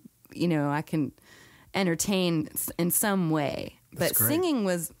you, you know, I can entertain in some way. That's But great. singing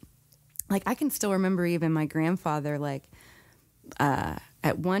was like I can still remember even my grandfather like at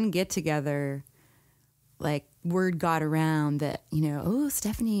one get together, like word got around that, you know, oh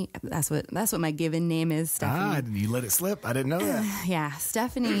Stephanie, that's what my given name is, Stephanie. You let it slip. I didn't know that. Yeah,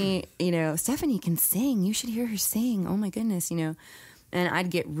 Stephanie, you know, Stephanie can sing. You should hear her sing. Oh my goodness, you know. And I'd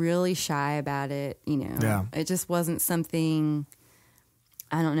get really shy about it, you know. Yeah. It just wasn't something,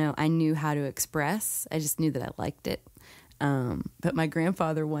 I don't know, I knew how to express. I just knew that I liked it. But my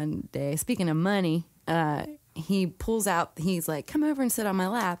grandfather one day, speaking of money, he pulls out, he's like, come over and sit on my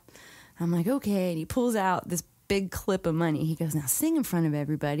lap. I'm like, okay. And he pulls out this big clip of money. He goes, now sing in front of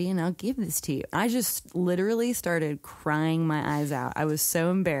everybody and I'll give this to you. I just literally started crying my eyes out. I was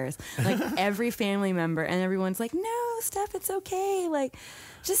so embarrassed. Like every family member and everyone's like, no, Steph, it's okay. Like,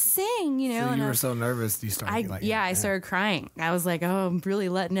 just sing, you know. So and you I were so nervous. You started like, I started crying. I was like, oh, I'm really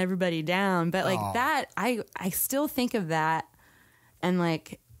letting everybody down. But like that, I still think of that. And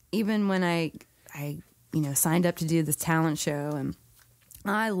like, even when I, you know, signed up to do this talent show and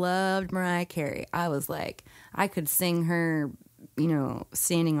I loved Mariah Carey. I was like, I could sing her, you know,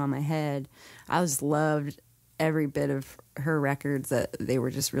 standing on my head. I just loved every bit of her records that they were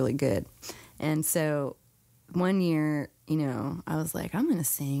just really good. And so one year, you know, I was like, I'm going to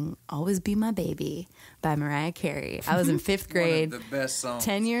sing Always Be My Baby by Mariah Carey. I was in fifth grade, One of the best songs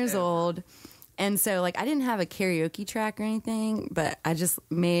 10 years ever. old. And so like, I didn't have a karaoke track or anything, but I just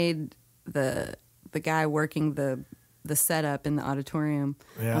made the guy working the setup in the auditorium.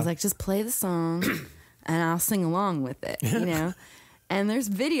 Yeah. I was like, just play the song and I'll sing along with it, you know? And there's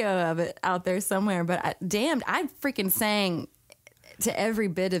video of it out there somewhere, but I freaking sang to every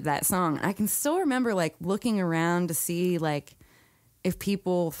bit of that song. I can still remember like looking around to see like if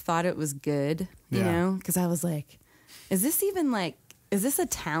people thought it was good, you know? Cause I was like, is this a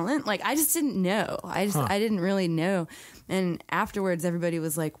talent? Like, I just didn't know. I didn't really know. And afterwards, everybody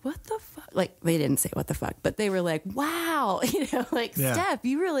was like, what the fuck? Like, they didn't say what the fuck, but they were like, wow. You know, like, Steph,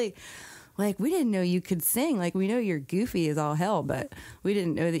 you really, like, we didn't know you could sing. Like, we know you're goofy as all hell, but we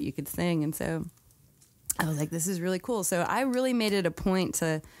didn't know that you could sing. And so I was like, this is really cool. So I really made it a point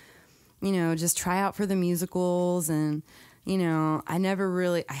to, you know, just try out for the musicals and you know, I never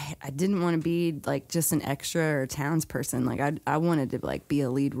really, I didn't want to be like just an extra or Townes person. Like I wanted to like be a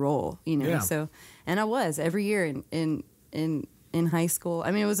lead role, you know. Yeah. So, and I was every year in high school. I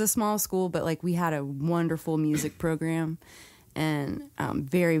mean, it was a small school, but like we had a wonderful music program, and I'm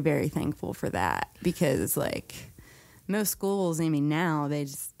very, very thankful for that, because like most schools, I mean, now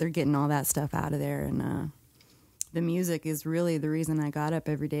they're getting all that stuff out of there, and the music is really the reason I got up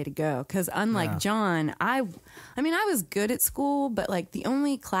every day to go. Because unlike John, I mean, I was good at school, but like the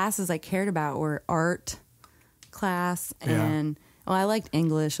only classes I cared about were art class and I liked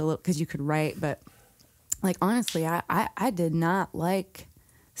English a little because you could write, but like honestly, I did not like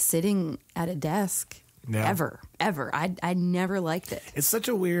sitting at a desk ever. I never liked it. It's such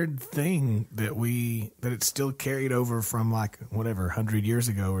a weird thing that it's still carried over from like whatever 100 years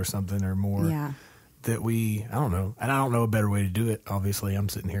ago or something or more. Yeah. That I don't know, and I don't know a better way to do it. Obviously, I'm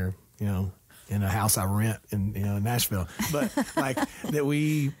sitting here, you know, in a house I rent in Nashville, but like that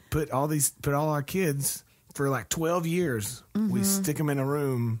we put all our kids for like 12 years. We stick them in a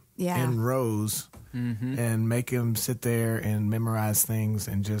room in rows and make them sit there and memorize things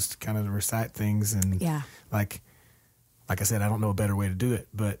and just kind of recite things and like I said, I don't know a better way to do it.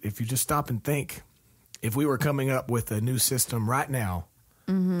 But if you just stop and think, if we were coming up with a new system right now.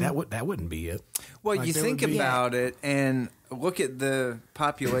 That wouldn't be it. Well, like you think about it and look at the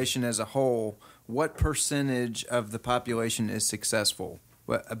population as a whole. What percentage of the population is successful?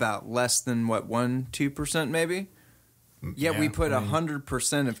 What, about less than 1-2% maybe? Yet we put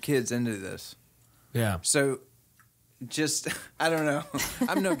 100% of kids into this. Yeah. So just I don't know.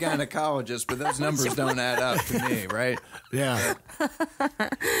 I'm no gynecologist, but those numbers don't add up to me, right? Yeah.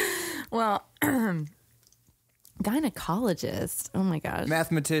 Well. Gynecologist. Oh my gosh.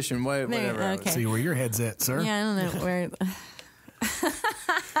 Mathematician. Whatever. Okay. See where your head's at, sir. Yeah, I don't know where.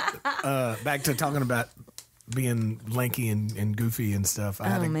 Back to talking about being lanky and goofy and stuff. I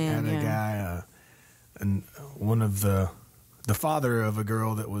had a guy, and one of the father of a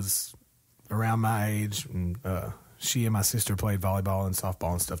girl that was around my age, and she and my sister played volleyball and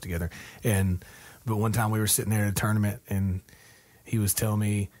softball and stuff together. But one time we were sitting there at a tournament, and he was telling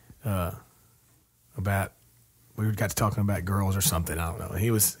me about. We got to talking about girls or something. I don't know.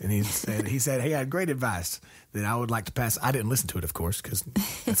 He said, "Hey, I had great advice that I would like to pass." I didn't listen to it, of course, because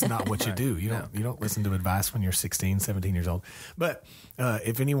that's not what you do. You don't listen to advice when you're 16, 17 years old. But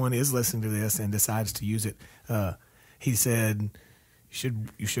if anyone is listening to this and decides to use it, he said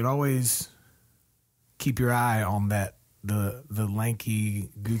you should always keep your eye on the lanky,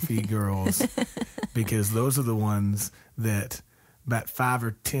 goofy girls because those are the ones that about 5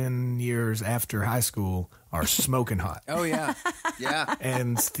 or 10 years after high school are smoking hot. Oh, yeah. Yeah.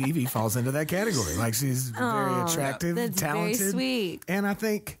 And Stevie falls into that category. Like, she's very attractive, that's talented. very sweet. And I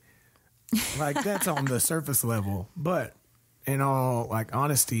think, like, that's on the surface level. But in all, like,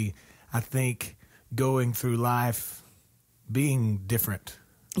 honesty, I think going through life being different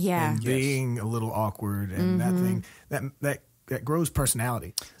Yeah. and being a little awkward and that thing, that grows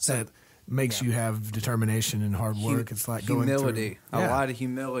personality. That makes you have determination and hard work. It's like humility, going through, a lot of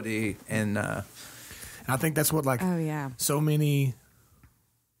humility, and I think that's what so many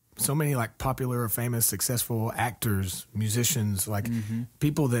like popular or famous successful actors, musicians, like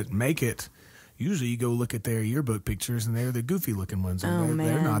people that make it. Usually, you go look at their yearbook pictures, and they're the goofy looking ones. And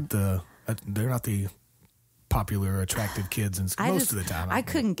they're not the popular, attractive kids in school most of the time. I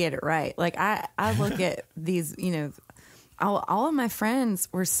couldn't get it right. Like I look at these, you know, all of my friends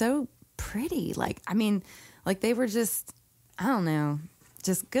were so pretty. Like, I mean, like they were just, I don't know,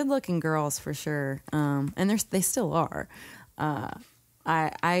 just good looking girls for sure. And they still are.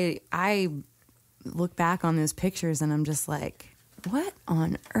 I look back on those pictures and I'm just like, what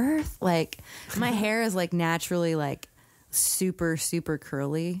on earth? Like my hair is like naturally like super, super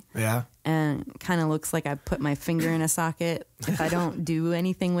curly. Yeah. And kind of looks like I put my finger in a socket if I don't do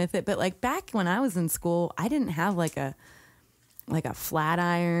anything with it. But like back when I was in school, I didn't have like a flat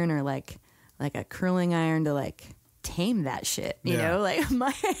iron or like a curling iron to like tame that shit, you know? Like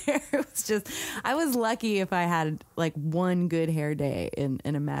my hair was just, I was lucky if I had like one good hair day in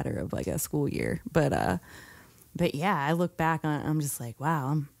a matter of like a school year. But yeah, I look back on it, I'm just like, wow,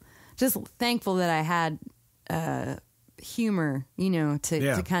 I'm just thankful that I had humor, you know,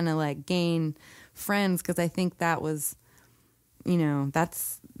 to kind of like gain friends, because I think that was, you know,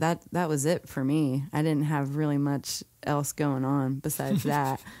 that was it for me. I didn't have really much else going on besides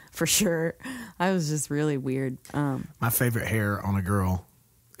that, for sure. I was just really weird. My favorite hair on a girl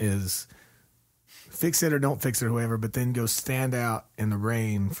is fix it or don't fix it or whoever, but then go stand out in the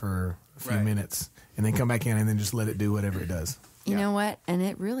rain for a few minutes and then come back in and then just let it do whatever it does. You know what? And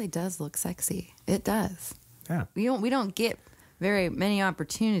it really does look sexy. It does. Yeah. We don't get very many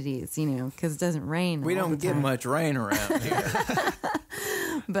opportunities, because it doesn't rain. We all don't the get time. much rain around here.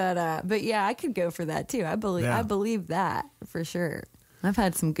 But yeah, I could go for that too. I believe that for sure. I've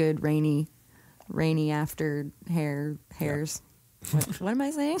had some good rainy after hairs. What am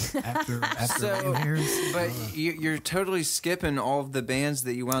I saying? After So, rain hairs. but you're totally skipping all of the bands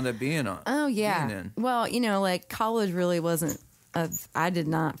that you wound up being on. Oh yeah. being in. Well, like college really wasn't. I did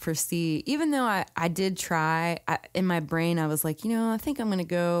not foresee. Even though I did try. In my brain, I was like, I think I'm going to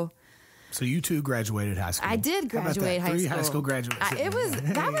go. So you two graduated high school. I did How about graduate that? high Three school. high school graduates.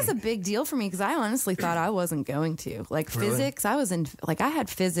 That was a big deal for me because I honestly thought I wasn't going to. Like Really? physics, I had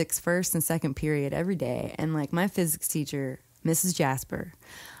physics first and second period every day, and like my physics teacher, Mrs. Jasper,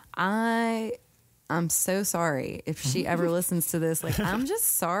 I'm so sorry if she ever listens to this. Like, I'm just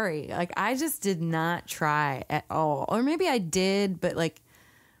sorry. Like, I just did not try at all, or maybe I did, but like,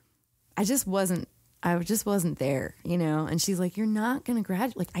 I just wasn't there, And she's like, "You're not gonna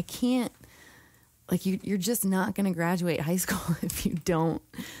graduate. Like, I can't." Like you're just not going to graduate high school if you don't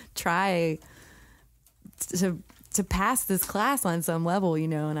try to pass this class on some level,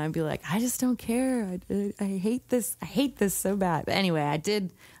 And I'd be like, I just don't care. I hate this. I hate this so bad. But anyway, I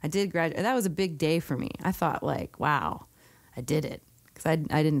did graduate. That was a big day for me. I thought like, wow, I did it because I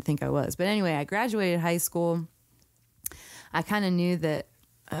didn't think I was. But anyway, I graduated high school. I kind of knew that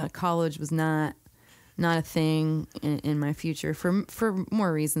college was not a thing in my future for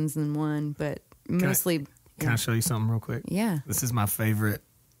more reasons than one, but. Mostly. Can I show you something real quick? Yeah. This is my favorite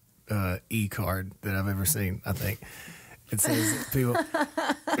e-card that I've ever seen, I think. It says people.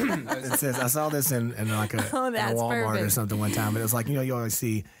 It says I saw this in like a Walmart perfect. or something one time, but it was like you always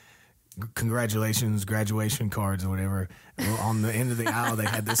see congratulations, graduation cards or whatever. Well, on the end of the aisle, they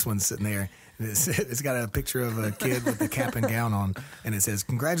had this one sitting there. And it's got a picture of a kid with a cap and gown on, and it says,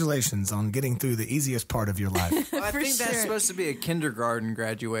 "Congratulations on getting through the easiest part of your life." Well, I think sure. that's supposed to be a kindergarten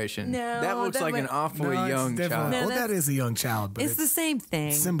graduation. No, that looks that like an might- awfully No, it's young different. child. No, Well, that is a young child, but It's the same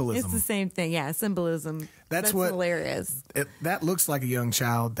thing. symbolism. It's the same thing. Yeah, symbolism. That's what- hilarious. that looks like a young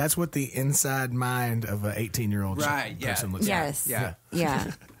child. That's what the inside mind of an 18-year-old Right, yeah. person looks Yes. like.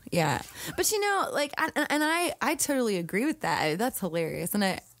 Yeah. Yeah. But like, I totally agree with that. That's hilarious, and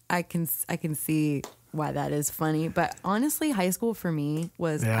I can see why that is funny. But honestly, high school for me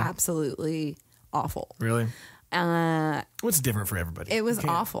was absolutely awful. Really? What's different for everybody? It was You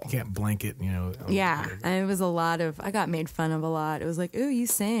can't- awful. You can't blanket, Yeah, and it was a lot of. I got made fun of a lot. It was like, "Oh, you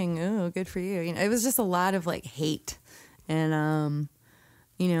sang. Oh, good for you." It was just a lot of like hate, and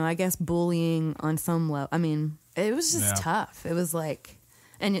I guess bullying on some level. I mean, it was just tough. It was like,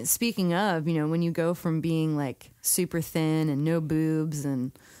 and speaking of, when you go from being like super thin and no boobs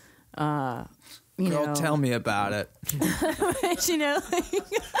and Girl, tell me about it.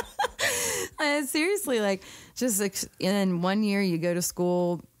 Seriously, like just and then one year you go to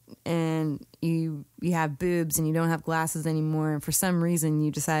school and you have boobs and you don't have glasses anymore, and for some reason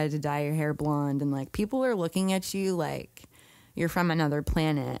you decided to dye your hair blonde, and like people are looking at you like you're from another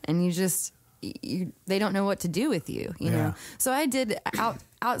planet, and they don't know what to do with you, know. So I did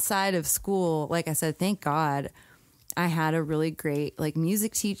outside of school, like I said, thank God I had a really great like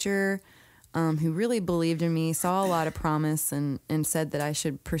music teacher who really believed in me, saw a lot of promise, and said that I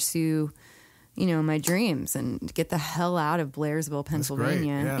should pursue, my dreams and get the hell out of Blairsville,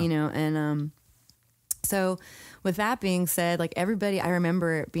 Pennsylvania, and so with that being said, like everybody, I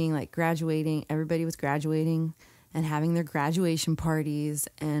remember it being like graduating, everybody was graduating and having their graduation parties,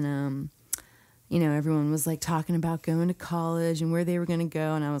 and everyone was like talking about going to college and where they were going to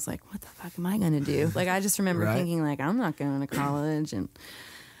go, and I was like, what the fuck am I going to do? Like, I just remember thinking like, I'm not going to college, and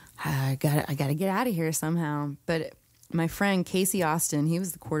I got to get out of here somehow. But my friend Casey Austin, he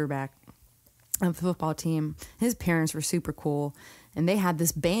was the quarterback of the football team. His parents were super cool, and they had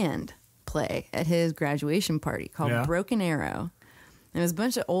this band play at his graduation party called Broken Arrow. And it was a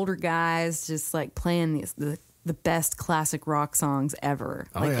bunch of older guys just like playing the best classic rock songs ever,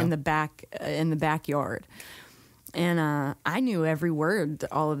 in the backyard. And I knew every word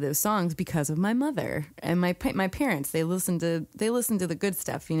to all of those songs because of my mother and my parents. They listened to the good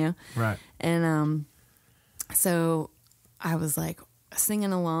stuff, Right. And so I was like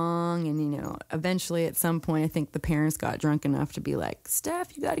singing along, and eventually at some point I think the parents got drunk enough to be like,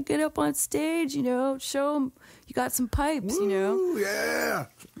 Steph, you got to get up on stage, show them you got some pipes. Ooh, yeah.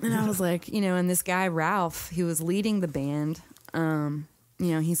 And I was like, and this guy Ralph, who was leading the band,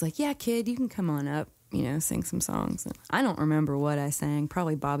 he's like, yeah, kid, you can come on up, sing some songs. And I don't remember what I sang,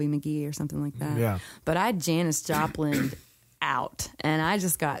 probably Bobby McGee or something like that. Yeah. But I Janis Joplin out, and I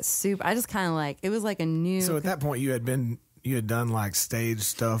just got I just kind of like, it was like a new. So at that point, you had been You had done like stage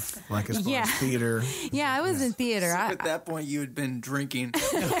stuff, like as far as theater. Yeah, I was in theater. So at that point, you had been drinking. No.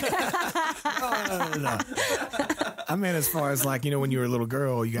 I mean, as far as like, when you were a little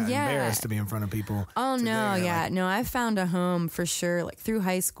girl, you got embarrassed to be in front of people. Oh no, there, no, I found a home for sure. Like through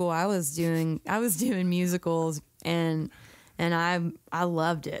high school, I was doing musicals, and I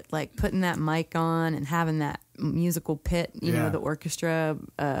loved it. Like putting that mic on and having that musical pit, the orchestra.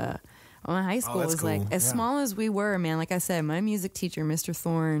 My high school was cool. Like as small as we were, man. Like I said, my music teacher, Mr.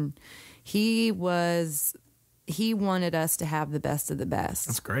 Thorne, he wanted us to have the best of the best.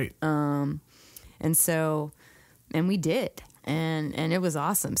 That's great. And we did, and it was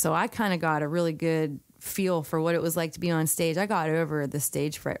awesome. So I kind of got a really good feel for what it was like to be on stage. I got over the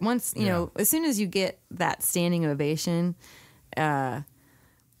stage fright. Once, as soon as you get that standing ovation, and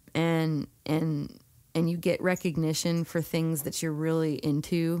you get recognition for things that you're really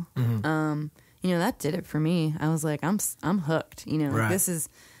into, that did it for me. I was like, I'm hooked. Right.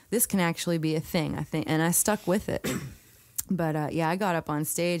 This can actually be a thing, I think, and I stuck with it. But I got up on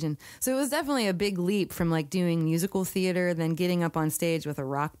stage, and so it was definitely a big leap from like doing musical theater, then getting up on stage with a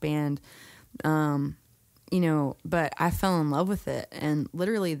rock band. But I fell in love with it, and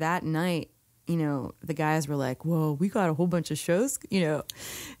literally that night, the guys were like, "Whoa, we got a whole bunch of shows, so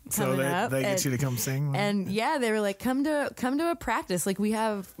coming up." They get you to come sing, and they were like, "Come to a practice. Like we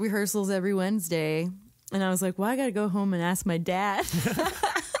have rehearsals every Wednesday." And I was like, "Well, I got to go home and ask my dad."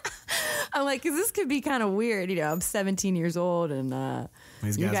 I'm like, because this could be kind of weird. I'm 17 years old, and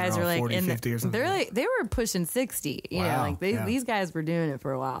these you guys are like 40, 50 or something. They were pushing 60. These guys were doing it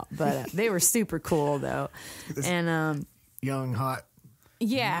for a while, but they were super cool though. And young, hot,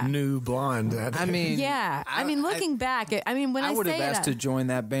 Yeah. New blonde. I mean, yeah. I mean, looking back, I mean, when I would have asked to join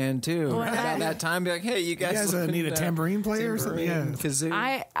that band too. At that time, be like, hey, you guys need a tambourine player or something? Yeah. Kazoo.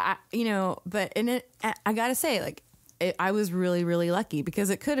 I gotta say, like, I was really, really lucky because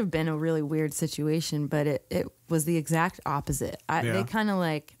it could have been a really weird situation, but it was the exact opposite. They kind of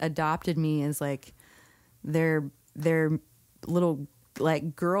like adopted me as like their little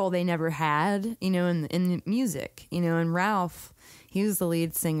like girl they never had, in music, and Ralph, he was the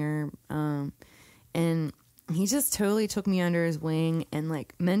lead singer, and he just totally took me under his wing and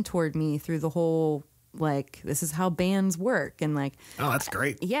like mentored me through the whole, like, this is how bands work, and like, oh, that's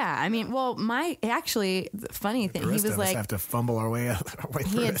great. Yeah, I mean, well, the funny thing, he was like, have to fumble our way through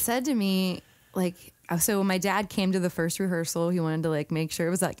he had said to me, like, so when my dad came to the first rehearsal, he wanted to like make sure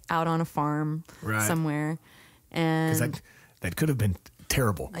it was like out on a farm somewhere, and that could have been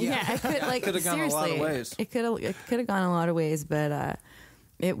terrible. Yeah, it could, like, could have gone a lot of ways. It could have gone a lot of ways, but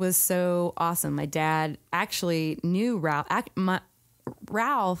it was so awesome. My dad actually knew Ralph.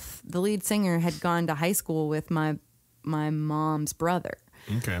 Ralph, the lead singer, had gone to high school with my mom's brother.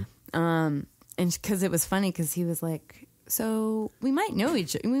 Okay. And because it was funny, because he was like, so we might know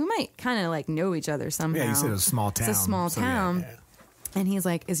we might kind of like know each other somehow. Yeah, you said it was a small town. It's a small town. Yeah. And he's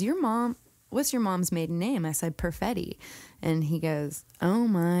like, what's your mom's maiden name? I said, Perfetti. And he goes, oh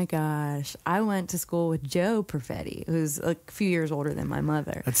my gosh, I went to school with Joe Perfetti, who's a few years older than my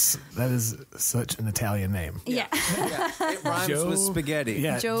mother. That is such an Italian name. Yeah. It rhymes with spaghetti.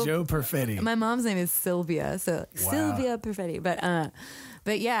 Yeah, Joe Perfetti. My mom's name is Sylvia, so wow. Sylvia Perfetti.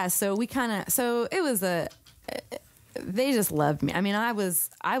 But yeah, so it was they just loved me. I mean, I was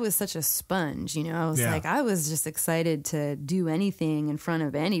such a sponge, I was like, I was just excited to do anything in front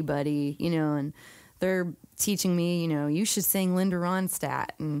of anybody, and they're teaching me, you should sing Linda Ronstadt,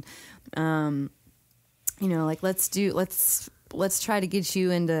 and like let's try to get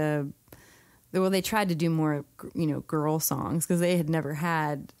you into. Well, they tried to do more, girl songs because they had never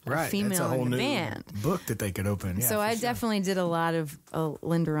had a female in the band. Book that they could open. Yeah, so I definitely did a lot of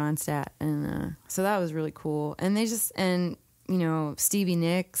Linda Ronstadt, and so that was really cool. And they Stevie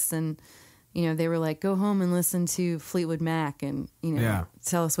Nicks, and they were like, go home and listen to Fleetwood Mac, and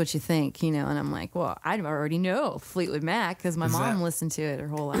tell us what you think, and I'm like, well, I already know Fleetwood Mac because my mom listened to it her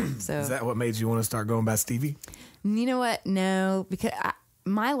whole life. So is that what made you want to start going by Stevie? You know what? No, because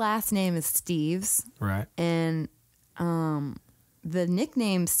my last name is Steves. Right. And the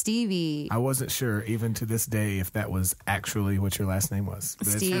nickname Stevie, I wasn't sure even to this day if that was actually what your last name was.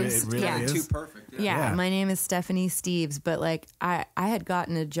 Steves. It really is. Too perfect. Yeah, my name is Stephanie Steves, but like I had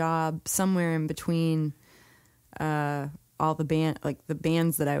gotten a job somewhere in between all the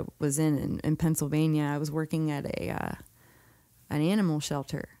bands that I was in Pennsylvania. I was working at an animal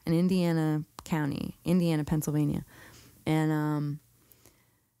shelter in Indiana County, Pennsylvania. And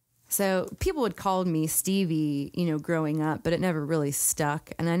so people would call me Stevie, growing up, but it never really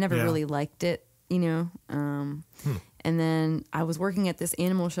stuck, and I never really liked it, And And then I was working at this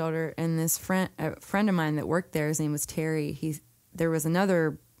animal shelter, and a friend of mine that worked there, his name was Terry. There was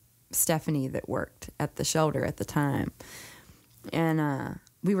another Stephanie that worked at the shelter at the time, and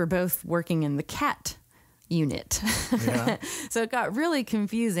we were both working in the cat unit. Yeah. So it got really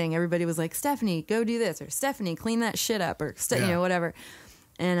confusing. Everybody was like, Stephanie, go do this, or Stephanie, clean that shit up, or whatever.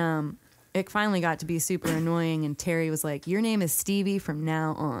 And it finally got to be super annoying, and Terry was like, your name is Stevie from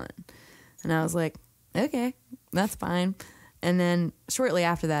now on. And I was like, okay, that's fine. And then shortly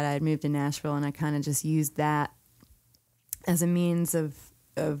after that, I had moved to Nashville, and I kind of just used that as a means of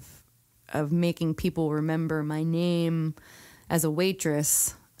making people remember my name as a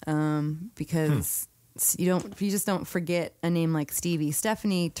waitress, because you just don't forget a name like Stevie.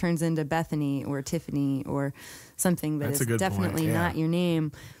 Stephanie turns into Bethany or Tiffany or something that is definitely not your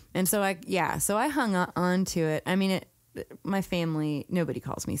name. And so I hung on to it. I mean, my family, nobody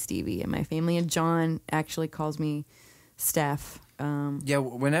calls me Stevie, and my family, and John actually calls me Steph.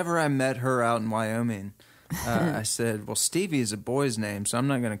 Whenever I met her out in Wyoming, I said, well, Stevie is a boy's name, so I'm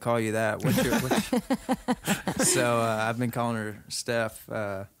not going to call you that. So I've been calling her Steph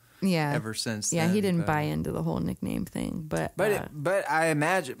ever since then. Yeah, he didn't buy into the whole nickname thing. But I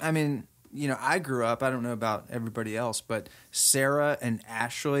imagine, I mean, I grew up, I don't know about everybody else, but Sarah and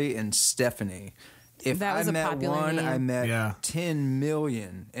Ashley and Stephanie. If I met one, name. I met 10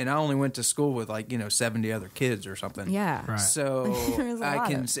 million, and I only went to school with 70 other kids or something. Yeah. Right. So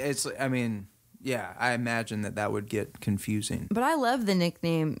I imagine that would get confusing. But I love the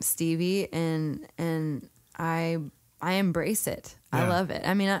nickname Stevie, and I embrace it. Yeah. I love it.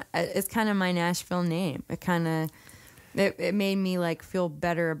 I mean, it's kind of my Nashville name. It made me feel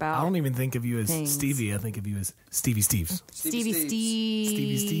better about. I don't even think of you as things. Stevie. I think of you as Stevie Steves. Stevie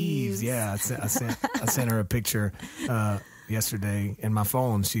Steves. Yeah, I sent her a picture yesterday in my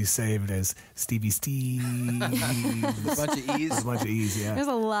phone. She's saved as Stevie Steves. A bunch of E's. Yeah. There's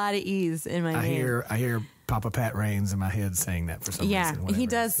a lot of E's in my name. I hear Papa Pat Rains in my head saying that for some reason. Yeah, he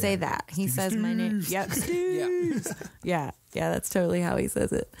does say that. He says my name. Yep. Steves. Yeah, that's totally how he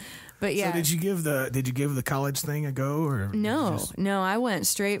says it. But yeah. So did you give the college thing a go, or no? I went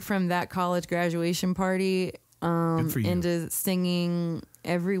straight from that college graduation party into singing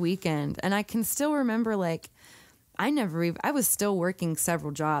every weekend, and I can still remember I was still working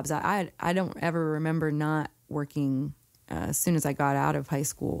several jobs. I don't ever remember not working as soon as I got out of high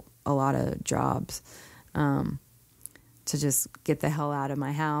school. A lot of jobs to just get the hell out of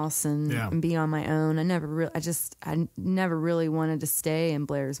my house and be on my own. I never really wanted to stay in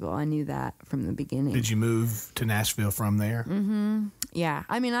Blairsville. I knew that from the beginning. Did you move to Nashville from there? Mm-hmm. Yeah.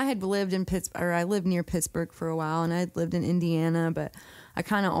 I mean, I had lived in Pittsburgh, or I lived near Pittsburgh for a while, and I'd lived in Indiana, but I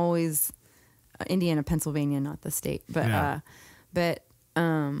kind of always Indiana, Pennsylvania, not the state, but yeah.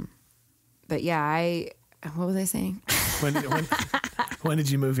 What was I saying? When did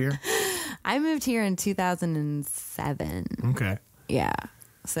you move here? I moved here in 2007. Okay. Yeah.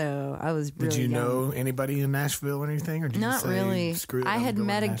 So I was really Did you young. know anybody in Nashville or anything? Or did Not you say, really. Screw it, I had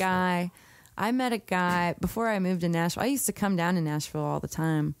met a Nashville? guy. I met a guy before I moved to Nashville. I used to come down to Nashville all the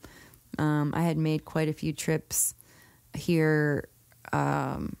time. I had made quite a few trips here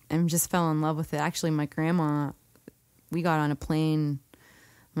and just fell in love with it. Actually, my grandma, we got on a plane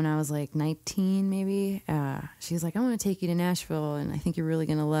when I was 19, maybe. She's like, I want to take you to Nashville, and I think you're really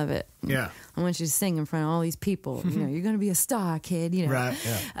going to love it. Yeah. I want you to sing in front of all these people. You're going to be a star, kid. Right,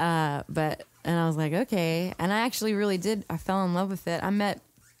 yeah. And I was like, okay. And I actually really did. I fell in love with it. I met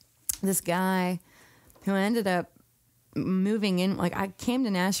this guy who ended up moving in. I came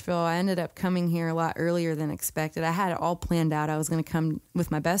to Nashville. I ended up coming here a lot earlier than expected. I had it all planned out. I was going to come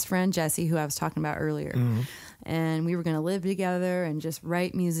with my best friend, Jesse, who I was talking about earlier. Mm-hmm. And we were going to live together and just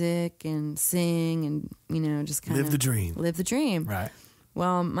write music and sing and, just kind of live the dream. Live the dream. Right.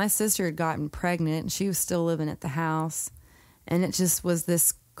 Well, my sister had gotten pregnant, and she was still living at the house. And it just was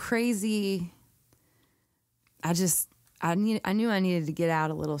this crazy. I knew I needed to get out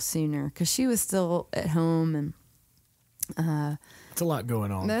a little sooner because she was still at home, and it's a lot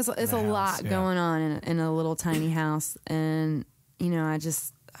going on. It's a lot going on in a little tiny house, and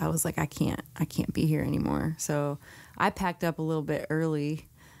I was like, I can't be here anymore. So I packed up a little bit early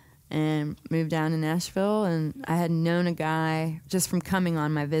and moved down to Nashville. And I had known a guy just from coming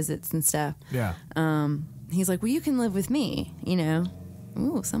on my visits and stuff. Yeah. He's like, well, you can live with me,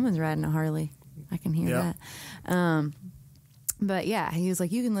 Ooh, someone's riding a Harley. I can hear that. But yeah, he was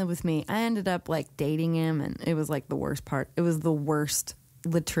like, you can live with me. I ended up dating him, and it was the worst part. It was the worst,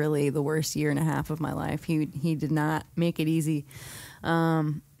 literally the worst year and a half of my life. He did not make it easy.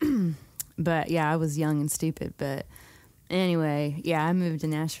 But yeah, I was young and stupid. But anyway, yeah, I moved to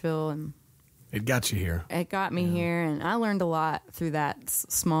Nashville, and It got you here. It got me here, and I learned a lot through that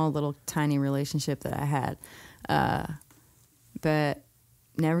small, little, tiny relationship that I had. But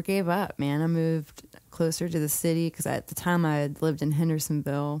never gave up, man. I moved closer to the city because at the time I had lived in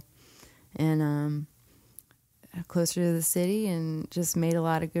Hendersonville, and closer to the city, and just made a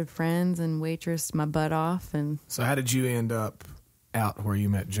lot of good friends and waitressed my butt off. And so how did you end up out where you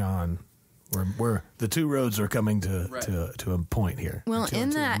met John? Where the two roads are coming to a point here. Well,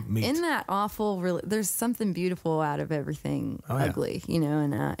 in that awful, there's something beautiful out of everything ugly, you know.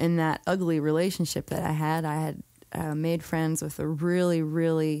 And in that ugly relationship that I had made friends with a really,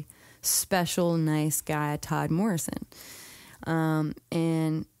 really special, nice guy, Todd Morrison,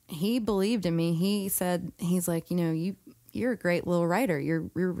 and he believed in me. He said, he's like, you know, you're a great little writer. You're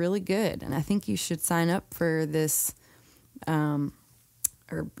really good, and I think you should sign up for this.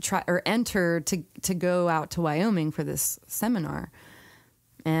 Or enter to go out to Wyoming for this seminar.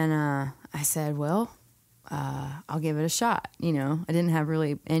 And I said, well, I'll give it a shot. You know, I didn't have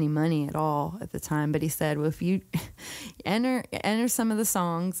really any money at all at the time, but he said, well, if you enter some of the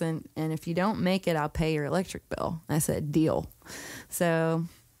songs and if you don't make it, I'll pay your electric bill. I said, deal. So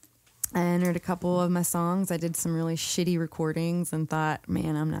I entered a couple of my songs. I did some really shitty recordings and thought,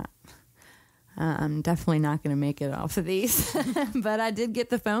 man, I'm definitely not going to make it off of these. But I did get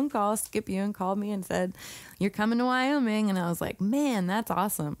the phone call. Skip Ewan called me and said, you're coming to Wyoming. And I was like, man, that's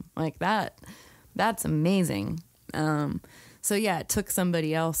awesome. Like that's amazing. So yeah, it took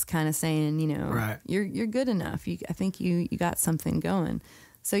somebody else kind of saying, you know, you're good enough. I think you got something going.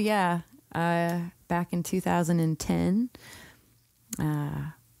 So yeah, back in 2010,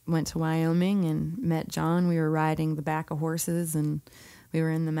 went to Wyoming and met John. We were riding the back of horses and we were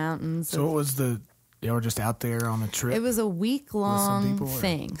in the mountains. So what was you were just out there on a trip? It was a week-long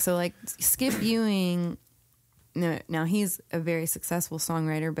thing. So like Skip Ewing, now he's a very successful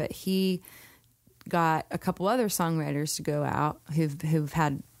songwriter, but he got a couple other songwriters to go out who've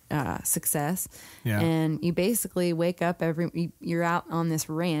had success. Yeah. And you basically wake up you're out on this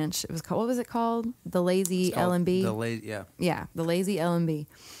ranch. It was called, what was it called? The Lazy L&B? Yeah, the Lazy L&B.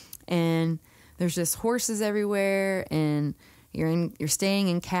 And there's just horses everywhere, and you're staying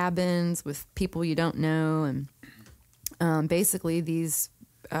in cabins with people you don't know, and basically these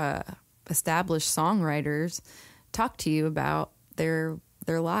established songwriters talk to you about their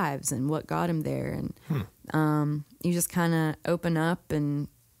lives and what got them there, and you just kind of open up and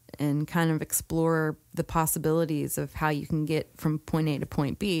kind of explore the possibilities of how you can get from point A to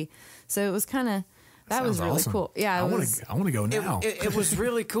point B. So it was kind of that was really awesome. Cool. Yeah, I want to go now. It was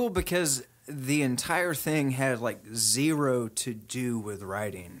really cool because the entire thing had like zero to do with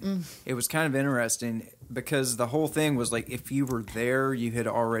writing. It was kind of interesting because the whole thing was like, if you were there, you had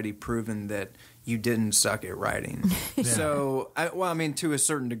already proven that you didn't suck at writing. Yeah. So, I mean, to a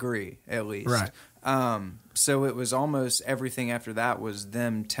certain degree, at least. Right. So it was almost everything after that was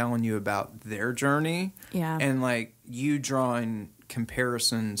them telling you about their journey. Yeah. And like you drawing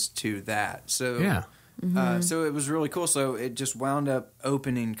comparisons to that. So yeah. So it was really cool. So it just wound up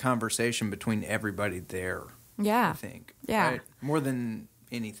opening conversation between everybody there. Yeah. I think. Yeah. Right? More than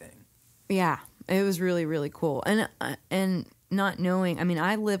anything. Yeah. It was really, really cool. And not knowing, I mean,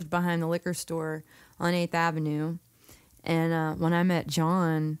 I lived behind the liquor store on 8th Avenue. And when I met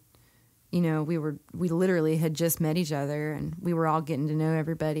John, you know, we literally had just met each other and we were all getting to know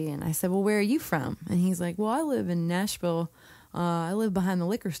everybody. And I said, well, where are you from? And he's like, well, I live in Nashville. I live behind the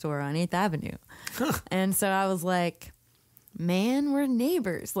liquor store on 8th Avenue. And so I was like, man, we're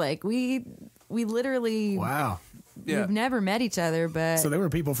neighbors. Like we literally, wow. We've never met each other, but so there were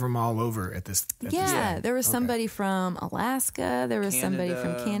people from all over at this. There was somebody from Alaska. There was somebody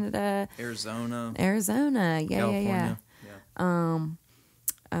from Canada, Arizona. Yeah.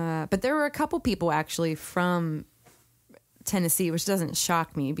 But there were a couple people actually from Tennessee, which doesn't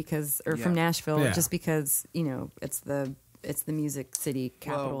shock me from Nashville, just because, you know, it's the music city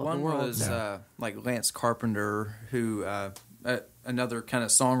capital of the world. One was like Lance Carpenter, who another kind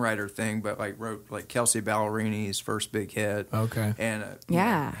of songwriter thing, but like wrote like Kelsey Ballerini's first big hit. Okay. And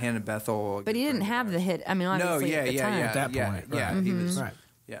Hannah Bethel. But he didn't have the hit. I mean, obviously at the time. At that point. Yeah, he was. Right.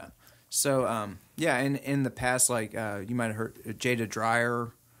 Yeah. So, and in the past, like you might have heard Jada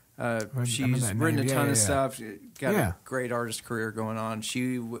Dreyer. She's written a ton of stuff. Got a great artist career going on.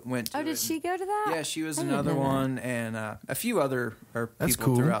 She went to did she go to that? Yeah, she was another one. And a few other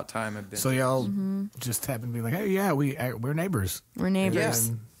people throughout time have been. So y'all just happened to be like, hey, yeah, we're neighbors. We're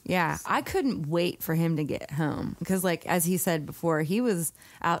neighbors. Yeah, I couldn't wait for him to get home. Because, like, as he said before, he was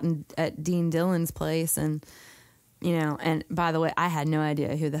out at Dean Dillon's place. And, you know, and by the way, I had no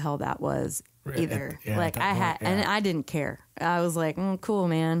idea who the hell that was either. Yeah, like at I that had, point, yeah. and I didn't care. I was like, cool,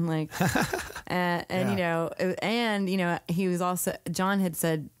 man. Like, and he was also, John had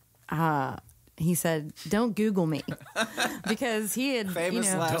said, he said, don't Google me because he had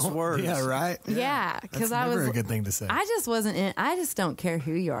Famous last words. Yeah, right. Yeah, because That's I was never a good thing to say. I just wasn't in. I just don't care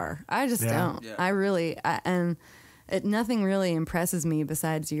who you are. I just don't. Yeah. I really and nothing really impresses me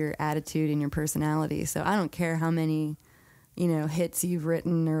besides your attitude and your personality. So I don't care how many, hits you've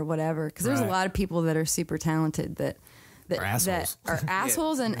written or whatever. Because there's a Right. lot of people that are super talented that Are assholes. that are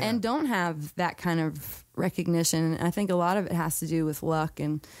assholes and don't have that kind of recognition. And I think a lot of it has to do with luck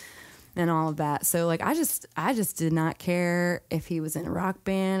and all of that. So like I just did not care if he was in a rock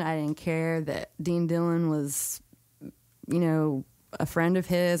band. I didn't care that Dean Dillon was, a friend of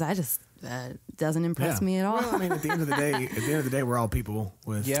his. I just doesn't impress me at all. Well, I mean, at the end of the day, we're all people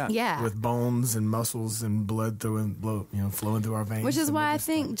with with bones and muscles and blood flowing through our veins. Which is and why we're I just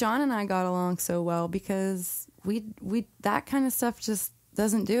think John and I got along so well because we that kind of stuff just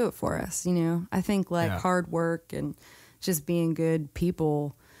doesn't do it for us. I think hard work and just being good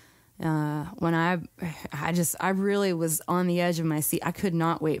people. When I really was on the edge of my seat. I could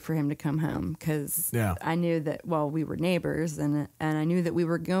not wait for him to come home because I knew that, we were neighbors and I knew that we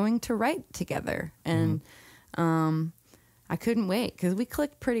were going to write together. And I couldn't wait because we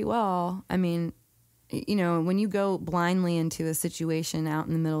clicked pretty well. I mean, when you go blindly into a situation out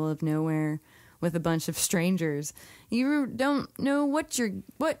in the middle of nowhere with a bunch of strangers, you don't know what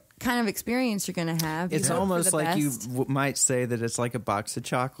kind of experience you're going to have. It's You hope for almost the like you best. Might say that it's like a box of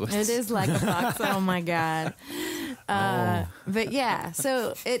chocolates. It is like a box. Oh my God. But yeah,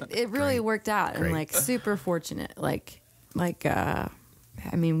 so it really worked out and like super fortunate.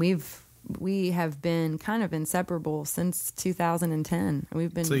 We have been kind of inseparable since 2010.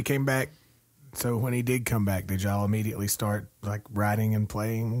 We've been. So you came back. So when he did come back, did y'all immediately start like writing and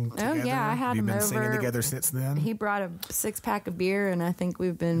playing together? Oh yeah, I had Have you him been over. singing together since then? He brought a 6-pack of beer, and I think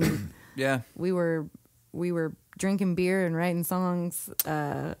we've been. We were drinking beer and writing songs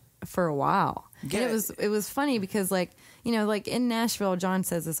for a while. Yeah. And it was funny because like in Nashville, John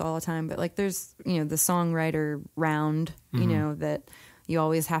says this all the time, but like there's the songwriter round, that you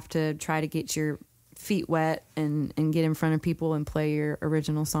always have to try to get your feet wet and get in front of people and play your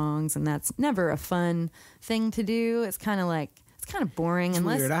original songs, and that's never a fun thing to do. It's kind of boring. It's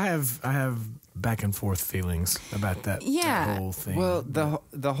unless weird. I have back and forth feelings about that whole thing. Well,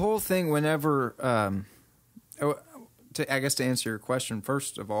 the whole thing. Whenever, I guess to answer your question,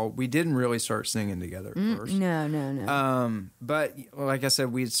 first of all, we didn't really start singing together first. No. But like I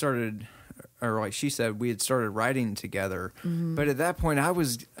said, we had started, or like she said, we had started writing together. Mm-hmm. But at that point, I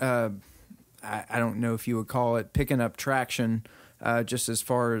was. I don't know if you would call it picking up traction, just as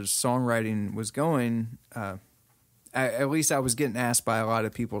far as songwriting was going. At least I was getting asked by a lot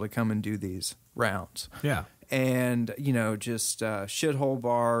of people to come and do these rounds. Yeah. And, just shithole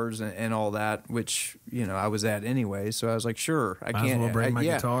bars and all that, which, I was at anyway. So I was like, sure, I Might can't. as well bring my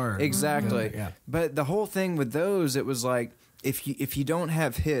guitar. Exactly. Yeah. But the whole thing with those, it was like, if you don't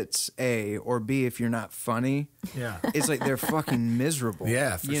have hits, A, or B, if you're not funny, it's like they're fucking miserable.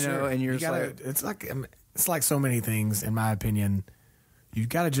 Yeah, for sure. And you're it's like so many things, in my opinion. You've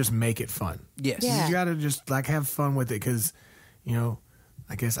got to just make it fun. Yes. Yeah. You got to just like have fun with it because,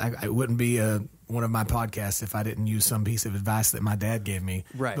 I guess I wouldn't be one of my podcasts if I didn't use some piece of advice that my dad gave me.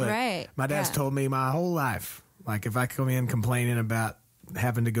 Right. But Right. my dad's told me my whole life, like if I come in complaining about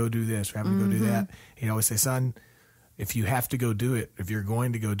having to go do this or having to go do that, he'd always say, son, if you have to go do it, if you're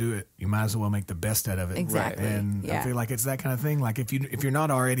going to go do it, you might as well make the best out of it. Exactly. And I feel like it's that kind of thing. Like if you're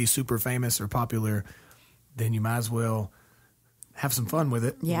not already super famous or popular, then you might as well have some fun with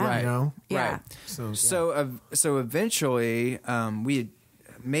it. Yeah. Right. Yeah. Right. So eventually, we had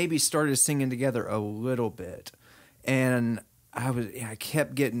maybe started singing together a little bit, and I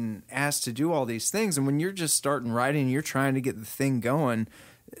kept getting asked to do all these things. And when you're just starting writing, you're trying to get the thing going.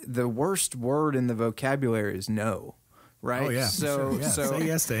 The worst word in the vocabulary is no. Right. Oh yeah. So say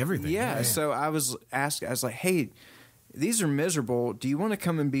yes to everything. Yeah. So I was asked. I was like, hey. These are miserable. Do you want to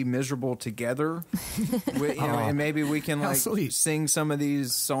come and be miserable together? And maybe we can like sweet. sing some of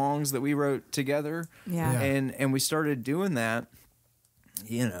these songs that we wrote together. Yeah. And we started doing that.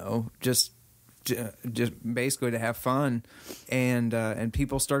 Just basically to have fun, and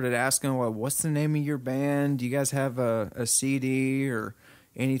people started asking, well, what's the name of your band? Do you guys have a CD or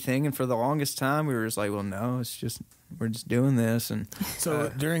anything? And for the longest time, we were just like, well, no, we're just doing this. And so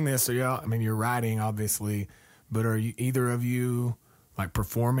during this, you're writing obviously. But are you either of you like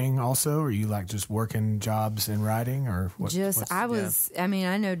performing also? Or are you like just working jobs and writing or what?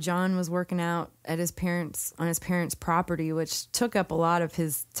 I know John was working out at on his parents' property, which took up a lot of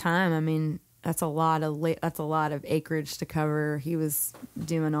his time. I mean, that's a lot of acreage to cover. He was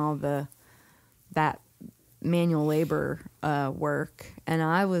doing all that manual labor work, and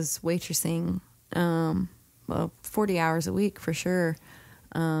I was waitressing 40 hours a week for sure.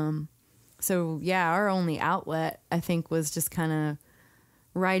 So yeah, our only outlet, I think, was just kind of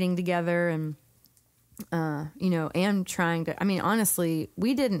writing together and and trying to, I mean, honestly,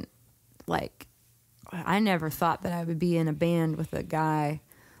 we didn't I never thought that I would be in a band with a guy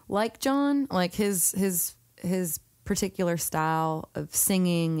like John, like his particular style of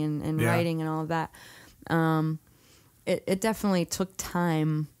singing and writing and all of that. It definitely took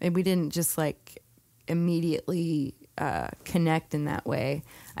time, and we didn't just immediately connect in that way.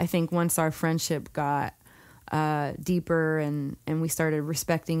 I think once our friendship got deeper and we started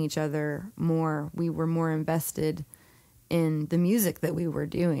respecting each other more, we were more invested in the music that we were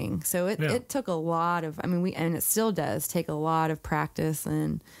doing. So it took a lot of, and it still does take a lot of practice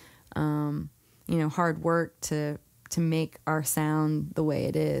and, hard work to make our sound the way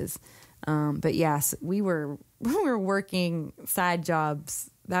it is. But yes, we were working side jobs.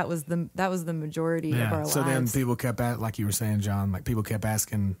 That was the majority of our lives. So then people kept like you were saying, John, people kept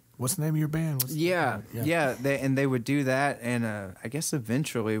asking, what's the name of your band? They would do that, and I guess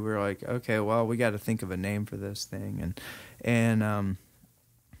eventually we were like, okay, well, we got to think of a name for this thing, and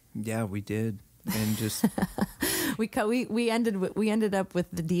we did, and just we ended up with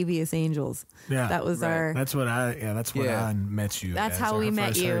the Devious Angels. Yeah, that was our. That's what I met you. That's how we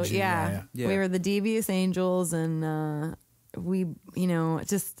met you. Yeah. We were the Devious Angels, and we,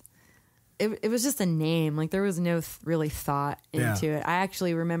 It was just a name. There was no really thought into it. I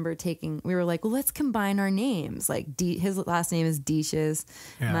actually remember we were like, well, let's combine our names. His last name is Deishes.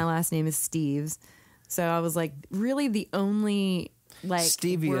 My last name is Steves. So I was like, really the only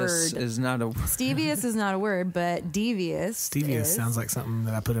Stevious word. is not a word. Stevious is not a word, but devious. Stevious sounds like something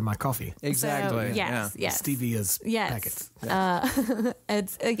that I put in my coffee. Exactly. So, yes. Stevia's packets.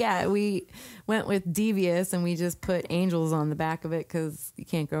 We went with devious, and we just put angels on the back of it because you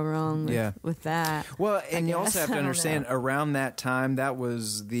can't go wrong with that. Well, and you also have to understand, around that time, that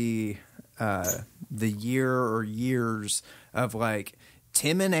was the year or years of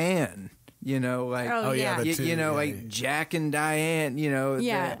Tim and Ann. Jack and Diane,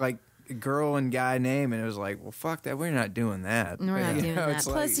 that, girl and guy name, and it was like, well, fuck that, we're not doing that. We're not doing that.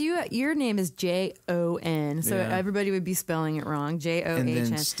 Plus, your name is Jon, so everybody would be spelling it wrong. John. And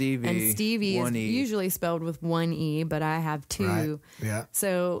then Stevie. And Stevie is usually spelled with one E, but I have two. Right. Yeah.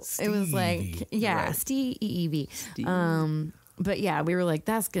 So it was Steve. But yeah, we were like,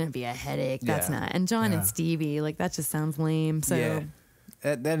 that's going to be a headache. That's not. And John and Stevie, that just sounds lame. So. Yeah.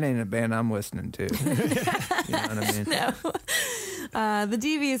 That ain't a band I'm listening to. You know what I mean? No. The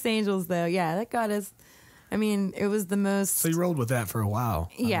Devious Angels, though, that got us. It was the most. So you rolled with that for a while.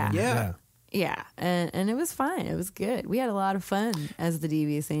 Yeah. And it was fine. It was good. We had a lot of fun as the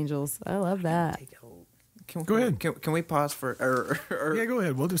Devious Angels. I love that. Go ahead. Can we pause for? Yeah, go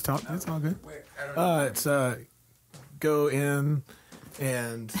ahead. We'll just talk. It's all good. It's go in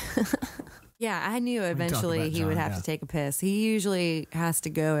and. Yeah, I knew eventually he would have to take a piss. He usually has to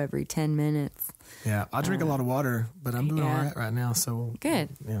go every 10 minutes. Yeah, I drink a lot of water, but I'm doing all right now. So good.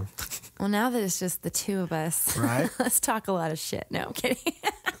 Yeah. Well, now that it's just the two of us, right? Let's talk a lot of shit. No, I'm kidding.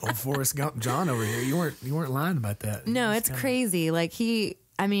 Oh, Forrest Gump, John over here. You weren't lying about that. No, it's crazy. And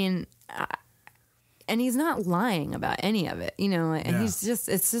he's not lying about any of it, And it's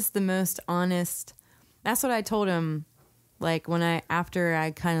just the most honest. That's what I told him. After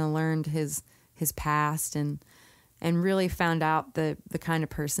I kind of learned his past and really found out the kind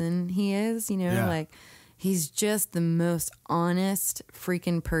of person he is, he's just the most honest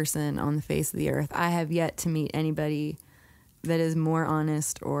freaking person on the face of the earth. I have yet to meet anybody that is more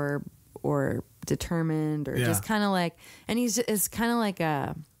honest or determined or just kind of and it's kind of like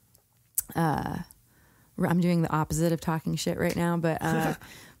I'm doing the opposite of talking shit right now, but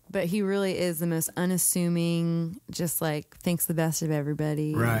but he really is the most unassuming, just thinks the best of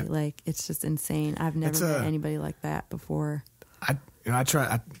everybody. Right. It's just insane. I've never met anybody like that before. I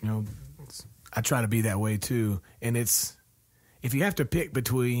try to be that way too. And it's, if you have to pick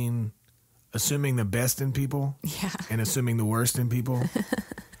between assuming the best in people and assuming the worst in people,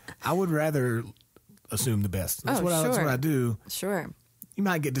 I would rather assume the best. That's what I do. Sure. You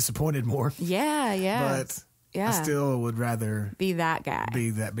might get disappointed more. Yeah. But I still would rather be that guy.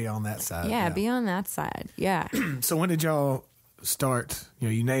 Be on that side. Yeah, be on that side. Yeah. So when did y'all start?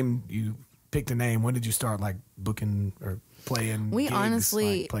 You picked a name. When did you start booking or playing? We gigs,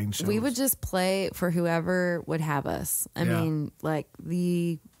 honestly, playing shows? we would just play for whoever would have us. I mean,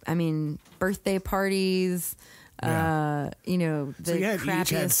 birthday parties, You know, the So you each crappiest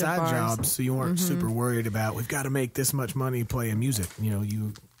had of side bars. jobs, so you weren't super worried about, we've got to make this much money playing music. You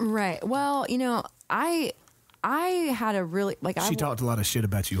know, Right. Well, you know, I had a really she talked a lot of shit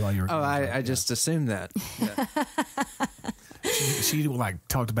about you while you were. Oh, I just assumed that. Yeah. She like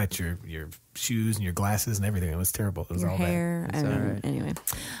talked about your shoes and your glasses and everything. It was terrible. It was your all hair. bad. I mean, all right. anyway.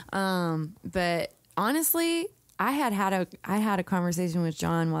 But honestly, I had a conversation with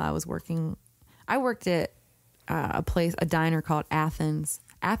John while I was working. I worked at a diner called Athens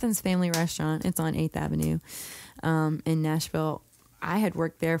Family Restaurant. It's on 8th Avenue in Nashville. I had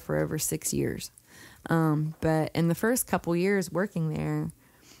worked there for over 6 years. But in the first couple years working there,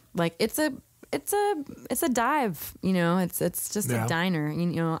 like it's a dive, you know, it's just a diner. You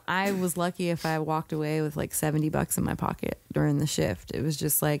know, I was lucky if I walked away with like $70 in my pocket during the shift. It was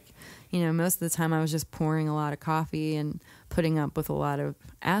just like, you know, most of the time I was just pouring a lot of coffee and putting up with a lot of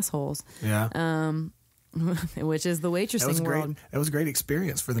assholes. Yeah. Which is the waitressing world. That was a great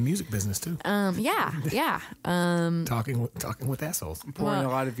experience for the music business too. Yeah. Talking with assholes. Pouring a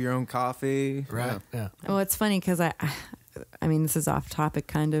lot of your own coffee. Right. Yeah. Well, it's funny because I mean, this is off topic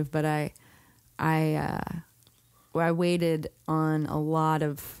kind of, but I waited on a lot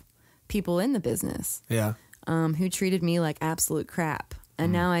of people in the business. Yeah. Who treated me like absolute crap.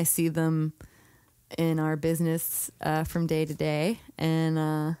 And now I see them in our business from day to day.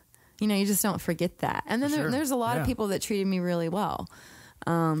 And, you know, you just don't forget that. And then there's a lot of people that treated me really well.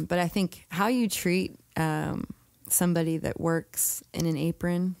 But I think how you treat somebody that works in an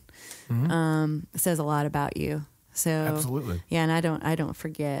apron says a lot about you. So absolutely. Yeah, and I don't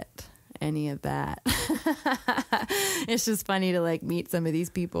forget any of that. It's just funny to like meet some of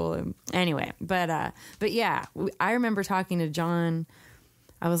these people. And anyway, but yeah, I remember talking to John.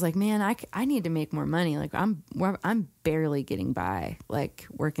 I was like, man, I need to make more money. Like I'm barely getting by, like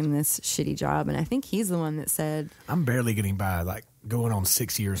working this shitty job. And I think he's the one that said, I'm barely getting by, like going on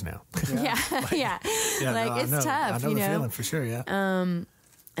 6 years now. yeah. Like it's tough. I know you the know? feeling for sure. Yeah.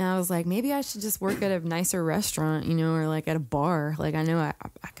 And I was like, maybe I should just work at a nicer restaurant, you know, or like at a bar. Like I know I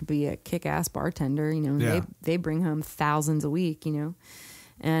could be a kick-ass bartender, you know. Yeah. They bring home thousands a week, you know.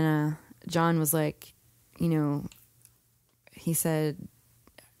 And John was like, you know, he said,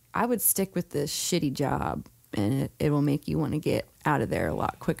 I would stick with this shitty job and it will make you want to get out of there a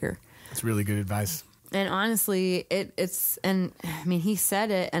lot quicker. That's really good advice. And honestly, it's, and I mean, he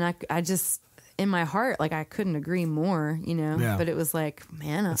said it and I just, in my heart, like I couldn't agree more, you know, but it was like,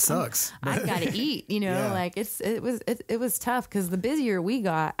 man, it sucks. I gotta eat, you know, like it was tough because the busier we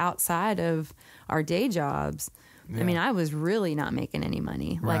got outside of our day jobs, I mean, I was really not making any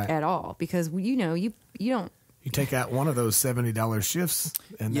money, like at all, because you know, you don't. You take out one of those $70 shifts,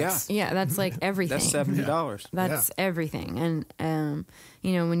 and that's like everything. That's $70. That's everything. And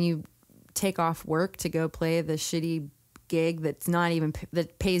you know, when you take off work to go play the shitty gig that's not even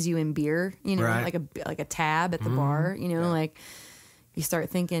that pays you in beer, you know, like a tab at the bar, you know, like you start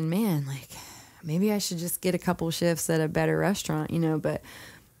thinking, man, like maybe I should just get a couple shifts at a better restaurant, you know. But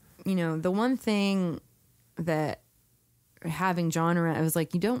you know, the one thing that having John around, it was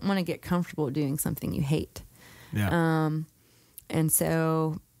like you don't want to get comfortable doing something you hate. Yeah. And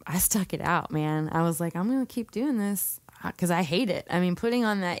so I stuck it out, man. I was like, I'm going to keep doing this because I hate it. I mean, putting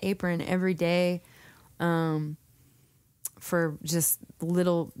on that apron every day, for just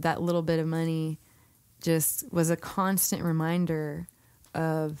that little bit of money just was a constant reminder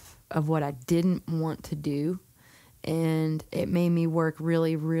of what I didn't want to do. And it made me work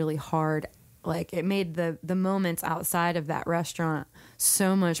really, really hard. Like it made the moments outside of that restaurant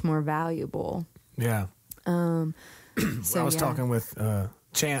so much more valuable. Yeah. So I was talking with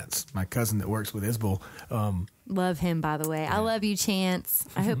Chance, my cousin that works with Isbel. Love him, by the way. I love you, Chance.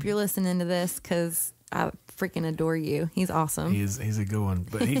 I hope you're listening to this because I freaking adore you. He's awesome. He's a good one.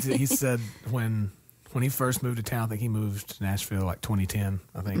 But he said when he first moved to town, I think he moved to Nashville like 2010,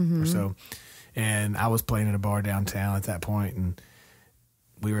 I think, or so. And I was playing in a bar downtown at that point, and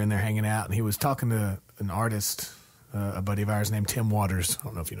we were in there hanging out, and he was talking to an artist, a buddy of ours named Tim Waters. I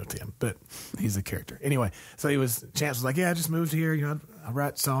don't know if you know Tim, but he's a character. Anyway, so Chance was like, yeah, I just moved here. You know, I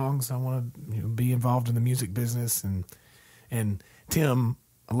write songs. I want to be involved in the music business. And Tim,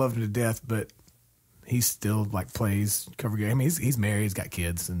 I love him to death, but he still like plays cover gigs. I mean, he's married, he's got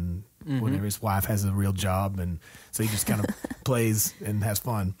kids, and whatever. His wife has a real job, and so he just kind of plays and has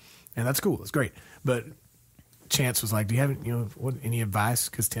fun, and that's cool. It's great. But Chance was like, do you have any advice?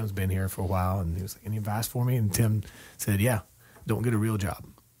 Because Tim's been here for a while, and he was like, any advice for me? And Tim said, yeah, don't get a real job.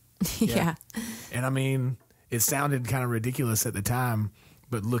 Yeah. And I mean, it sounded kind of ridiculous at the time,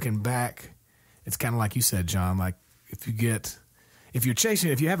 but looking back, it's kind of like you said, John, like if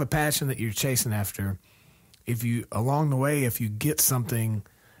you have a passion that you're chasing after, if you along the way, if you get something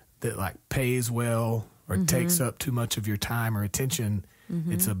that like pays well or takes up too much of your time or attention,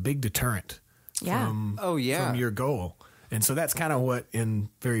 it's a big deterrent from your goal. And so that's kind of what, in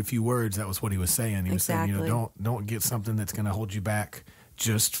very few words, that was what he was saying. He was saying, you know, don't get something that's going to hold you back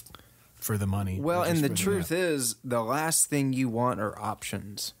just for the money. Well, and the truth is, the last thing you want are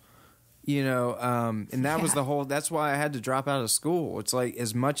options. You know, and that was the whole. That's why I had to drop out of school. It's like,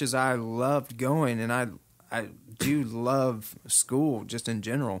 as much as I loved going, and I do love school just in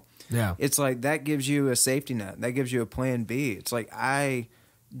general. Yeah, it's like that gives you a safety net. That gives you a plan B. It's like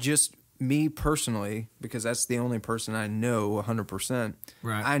me personally, because that's the only person I know 100%.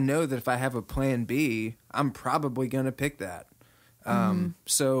 Right. I know that if I have a plan B, I'm probably going to pick that.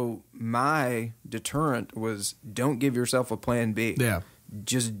 So my deterrent was, don't give yourself a plan B. Yeah.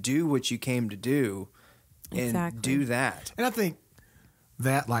 Just do what you came to do and do that. And I think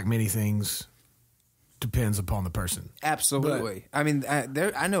that, like many things, depends upon the person. Absolutely. I mean, I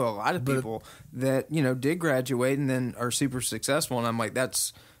know a lot of people that, you know, did graduate and then are super successful, and I'm like,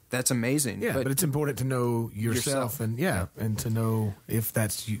 that's amazing. Yeah, but it's important to know yourself. And and to know if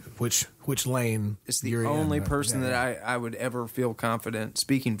that's you, which lane. It's the only person that I would ever feel confident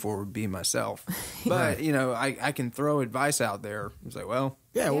speaking for would be myself. But you know, I can throw advice out there. It's like, well,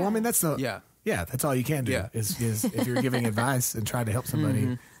 well, I mean, that's that's all you can do. Is if you're giving advice and trying to help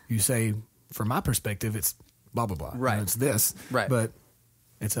somebody, you say, from my perspective, it's blah blah blah. Right, and it's this. Right, but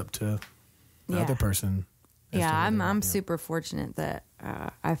it's up to the other person. Yeah, I'm super fortunate that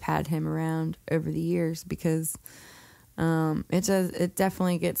I've had him around over the years, because it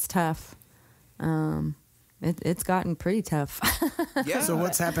definitely gets tough. It's gotten pretty tough. Yeah. So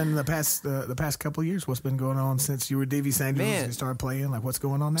what's happened the past couple of years? What's been going on since you were Davy Sanders and you started playing? Like, what's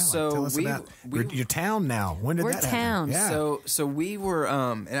going on now? So like, tell us about your Towne now. When did that happen? Yeah. So we were,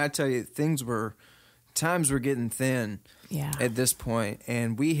 and I tell you, times were getting thin. Yeah. At this point,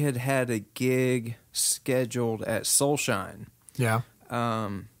 and we had a gig scheduled at Soulshine. Yeah.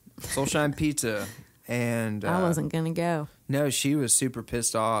 Soulshine Pizza, and I wasn't gonna go. No, she was super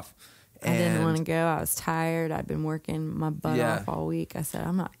pissed off. I didn't want to go. I was tired. I'd been working my butt off all week. I said,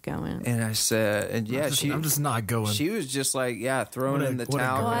 I'm not going. And I said, and I'm just not going. She was just like, throwing in the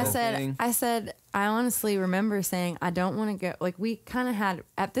towel. Well, I said, I honestly remember saying, I don't want to go. Like, we kind of had,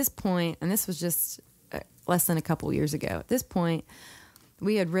 at this point, and this was just less than a couple years ago. At this point,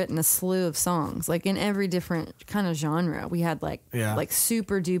 we had written a slew of songs, like in every different kind of genre. We had like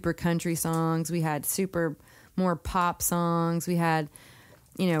super duper country songs. We had super more pop songs. We had,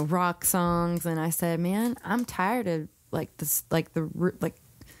 you know, rock songs. And I said, man, I'm tired of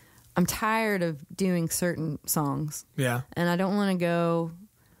I'm tired of doing certain songs. Yeah. And I don't want to go.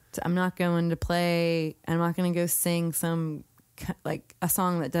 I'm not going to play. I'm not going to go sing like a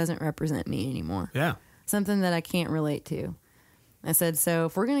song that doesn't represent me anymore. Yeah. Something that I can't relate to. I said, so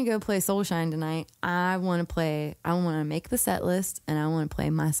if we're going to go play Soulshine tonight, I want to make the set list, and I want to play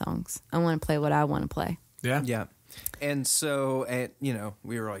my songs. I want to play what I want to play. Yeah. Yeah. And so, you know,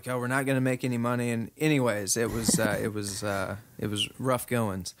 we were like, we're not going to make any money. And anyways, it was rough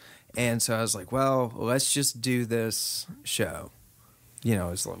goings. And so I was like, well, let's just do this show. You know,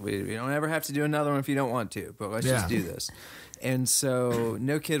 it's like, we don't ever have to do another one if you don't want to, but let's just do this. And so,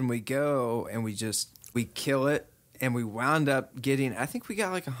 no kidding, we go and we kill it. And we wound up getting, I think we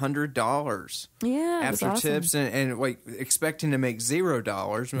got like $100 after awesome. tips and like expecting to make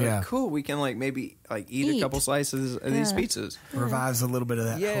 $0. We're like, cool, we can like maybe like eat a couple slices of these pizzas. Revives a little bit of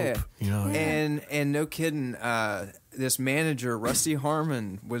that hope. You know? And no kidding, this manager, Rusty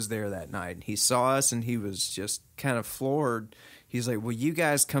Harmon, was there that night. He saw us and he was just kind of floored. He's like, will you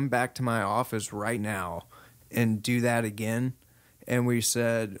guys come back to my office right now and do that again? And we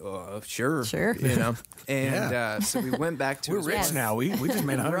said, sure. You know, and so we went back to. We're rich now. We just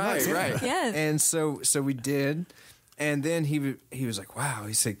made $100. Right. Yes. And so we did, and then he was like, wow.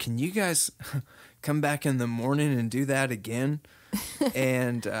 He said, can you guys come back in the morning and do that again?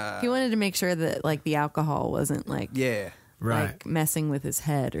 And he wanted to make sure that like the alcohol wasn't like like messing with his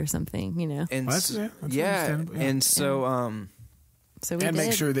head or something, you know. And that's understandable. And so So we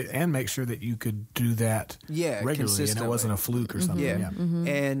make sure that you could do that regularly, and it wasn't a fluke or something.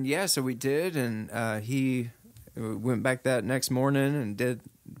 And so we did, and he went back that next morning and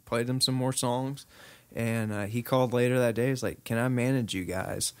played him some more songs, and he called later that day. He's like, "Can I manage you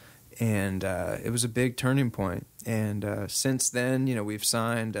guys?" And it was a big turning point. And since then, you know, we've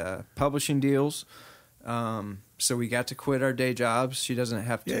signed publishing deals. So we got to quit our day jobs. She doesn't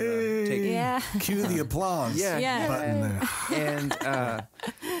have to take cue the applause button there. And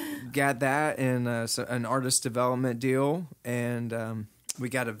got that and an artist development deal, and we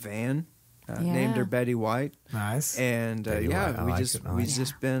got a van Named her Betty White. Nice. And Betty White. I like it. I like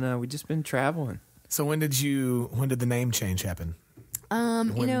it. We just been traveling. So when did the name change happen?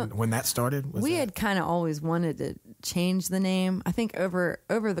 When that started? We had kind of always wanted to change the name. I think over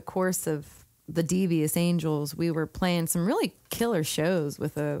the course of the Devious Angels, we were playing some really killer shows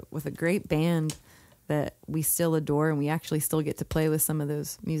with a great band that we still adore, and we actually still get to play with some of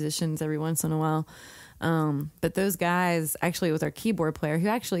those musicians every once in a while. But those guys, actually, with our keyboard player, who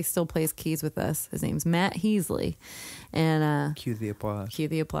actually still plays keys with us, his name's Matt Heasley, and Cue the applause. Cue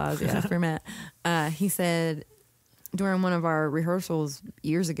the applause, yeah, for Matt. He said during one of our rehearsals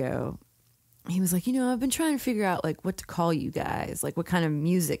years ago, he was like, I've been trying to figure out like what to call you guys, like what kind of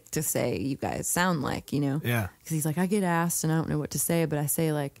music to say you guys sound like, Yeah. Because he's like, I get asked and I don't know what to say, but I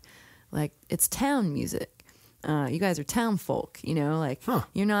say like it's town music. You guys are town folk,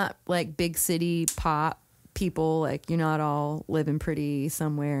 you're not like big city pop people, like you're not all living pretty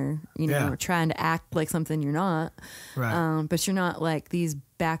somewhere, or trying to act like something you're not. Right. But you're not like these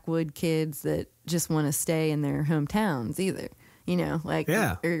backwood kids that just want to stay in their hometowns either. Like,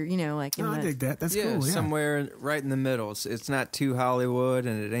 yeah. or, like, I dig that. That's cool. Yeah. Somewhere right in the middle. It's not too Hollywood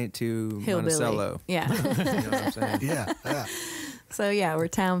and it ain't too hillbilly. Monticello. Yeah. You know what I'm saying? Yeah. So, yeah, we're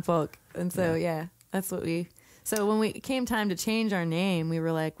town folk. And so, that's what so when it came time to change our name, we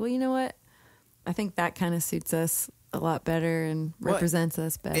were like, well, you know what? I think that kind of suits us a lot better and represents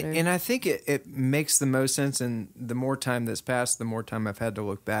us better. And I think it makes the most sense. And the more time that's passed, the more time I've had to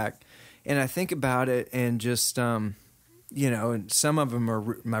look back. And I think about it and just, and some of them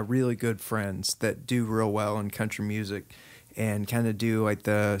are my really good friends that do real well in country music and kind of do like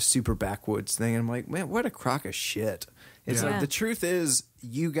the super backwoods thing. And I'm like, man, what a crock of shit. It's like the truth is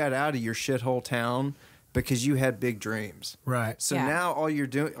you got out of your shithole town because you had big dreams. Right. So now all you're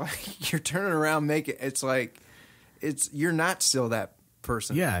doing, like, you're turning around, you're not still that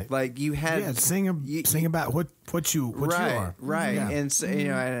person. Yeah. Like you had sing about what you are. Right. Yeah. And so,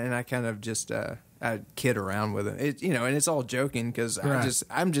 and I kind of just I kid around with it. And it's all joking because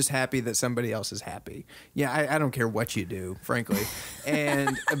I'm just happy that somebody else is happy. Yeah, I don't care what you do, frankly.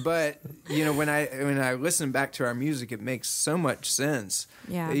 But when I listen back to our music, it makes so much sense.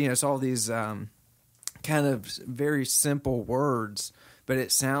 Yeah. It's all these kind of very simple words, but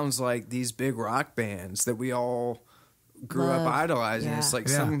it sounds like these big rock bands that we all grew up idolizing. Yeah. It's like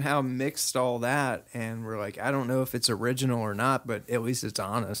somehow mixed all that, and we're like, I don't know if it's original or not, but at least it's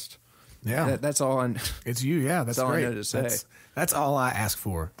honest. Yeah, that's all. It's you. Yeah, that's all great. I know to say. That's all I ask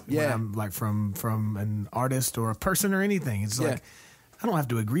for. Yeah, when I'm like from an artist or a person or anything. It's like I don't have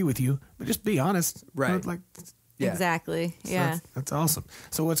to agree with you, but just be honest. Right. Exactly. Yeah. That's awesome.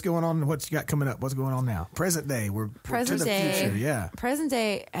 So what's going on? What's you got coming up? What's going on now? Present day. We're to the future. Yeah. Present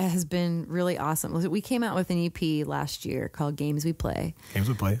day has been really awesome. We came out with an EP last year called Games We Play. Games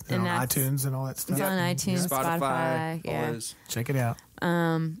We Play. And on iTunes and all that stuff. It's on iTunes, Spotify. Yeah. Check it out.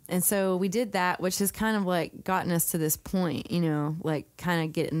 And so we did that, which has kind of like gotten us to this point, like kind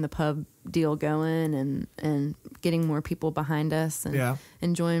of getting the pub deal going and getting more people behind us and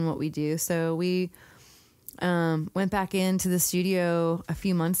enjoying what we do. So we went back into the studio a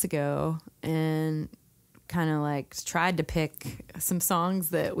few months ago and kind of like tried to pick some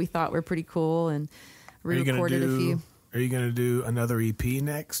songs that we thought were pretty cool and re-recorded a few. Are you going to do another EP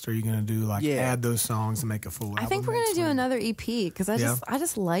next? Or are you going to do add those songs and make a full album? I think we're going to do another EP because I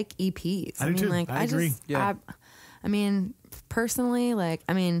just like EPs. I do too. I agree. I mean, personally,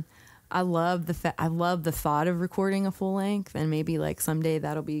 I love the thought of recording a full length, and maybe like someday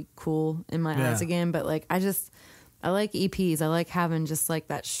that'll be cool in my eyes again. But like, I like EPs. I like having just like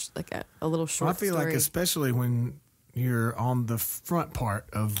that, a little short. I feel story. like especially when you're on the front part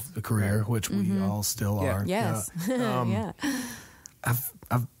of the career, which we all still are. Yes.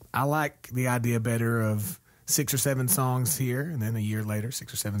 I like the idea better of 6 or 7 songs here, and then a year later,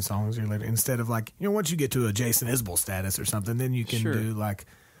 6 or 7 songs a year later, instead of once you get to a Jason Isbell status or something, then you can do like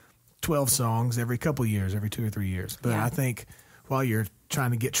 12 songs every couple years, every 2 or 3 years. But I think while you're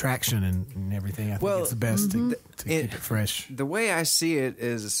trying to get traction and everything, I think it's the best to keep it fresh. The way I see it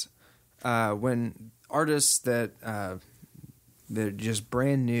is when artists that they're just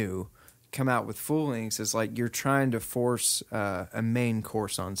brand new come out with full lengths, it's like you're trying to force a main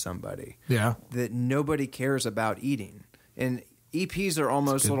course on somebody that nobody cares about eating. And EPs are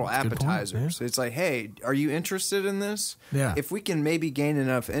almost little appetizers. It's like, hey, are you interested in this? Yeah. If we can maybe gain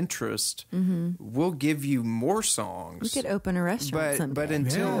enough interest, we'll give you more songs. We could open a restaurant someday.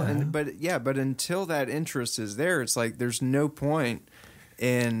 But until that interest is there, it's like there's no point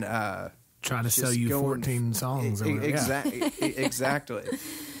in trying to sell you 14 songs. Exactly.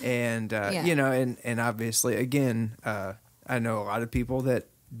 And and obviously, again, I know a lot of people that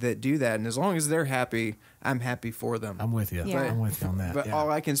that do that, and as long as they're happy, I'm happy for them. I'm with you. Yeah. I'm with you on that. But yeah.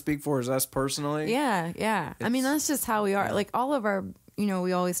 all I can speak for is us personally. Yeah. I mean, that's just how we are. Like all of our,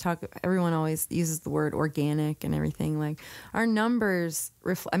 we always talk, everyone always uses the word organic and everything. Like our numbers,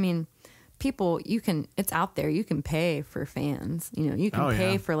 people, it's out there. You can pay for fans. You can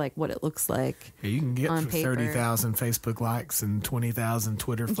pay for like what it looks like. Yeah, you can get on for paper. 30,000 Facebook likes and 20,000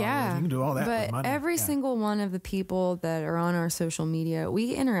 Twitter followers. Yeah, You can do all that but for money. every single one of the people that are on our social media,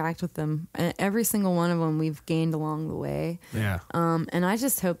 we interact with them. And every single one of them we've gained along the way. Yeah. And I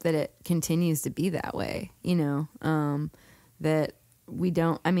just hope that it continues to be that way, that we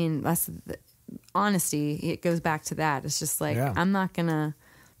don't, that's the honesty. It goes back to that. It's just like, I'm not going to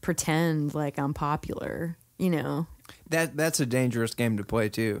pretend like I'm popular, That's a dangerous game to play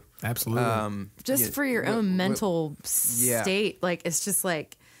too. Absolutely. Just for your own mental state. Like, it's just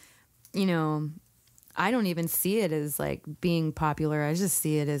like, I don't even see it as like being popular. I just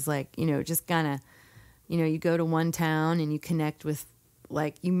see it as like, just kind of, you go to one town and you connect with,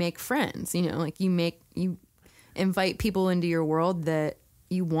 like, you make friends, like you invite people into your world that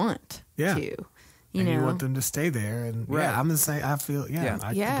you want to. You want them to stay there, and I'm the same. I feel,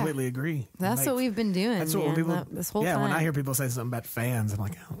 I completely agree. That's what we've been doing. That's what people. This whole time. When I hear people say something about fans, I'm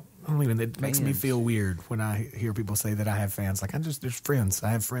like, I don't even. It makes me feel weird when I hear people say that I have fans. Like, there's friends. I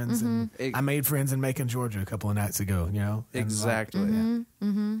have friends, and I made friends in Macon, Georgia, a couple of nights ago. Exactly.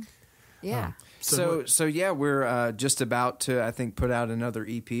 Yeah. So we're just about to, I think, put out another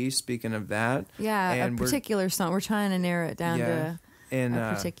EP. Speaking of that, a particular song. We're trying to narrow it down to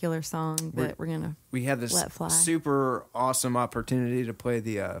a particular song that we're gonna. We had this let fly. super awesome opportunity to play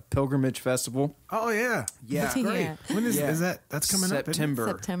the Pilgrimage Festival. Oh yeah, Great. When is that? That's coming September.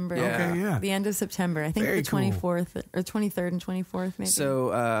 up. September. Okay, the end of September. I think Very the 24th or 23rd and 24th, maybe.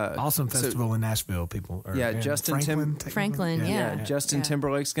 So awesome festival in Nashville, people. Justin Franklin. Justin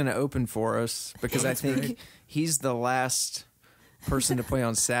Timberlake's going to open for us because I think he's the last person to play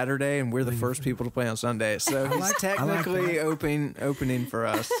on Saturday, and we're the first people to play on Sunday. So he's technically opening for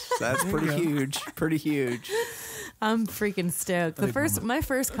us. So that's pretty huge. Pretty huge. I'm freaking stoked. My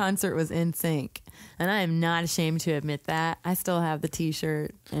first concert was NSYNC, and I am not ashamed to admit that. I still have the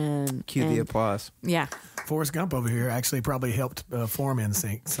T-shirt and Cue the applause. Yeah. Forrest Gump over here actually probably helped form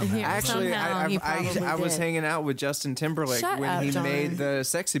NSYNC somehow. Actually, I was hanging out with Justin Timberlake when he made the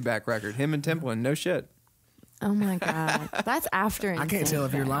Sexy Back record. Him and Timbaland. No shit. Oh my God. That's after NSYNC. I can't tell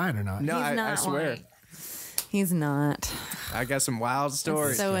if you're lying or not. No, I swear. Lying. He's not. I got some wild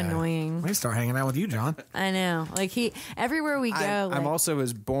stories. It's so annoying. We start hanging out with you, John. I know. Like everywhere we go. I'm also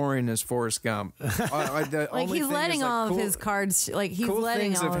as boring as Forrest Gump. Like he's letting all of his cards. Like he's cool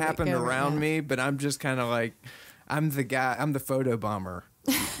letting things all have of happened it go around me, but I'm just kind of like, I'm the guy. I'm the photo bomber.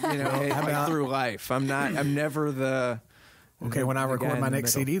 Like through life. I'm never the. Okay, when I record my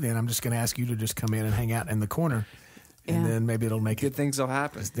next CD, then I'm just going to ask you to just come in and hang out in the corner. And then maybe it'll make good things will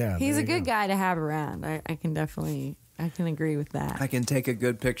happen. Yeah, he's a good guy to have around. I can agree with that. I can take a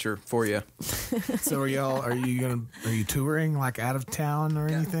good picture for you. So are you touring like out of town or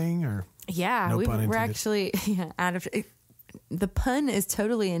anything or? Yeah, no we're actually out of. The pun is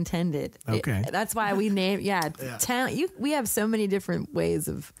totally intended. Okay, that's why we named town. We have so many different ways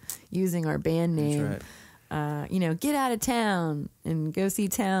of using our band name. That's right. Get out of town and go see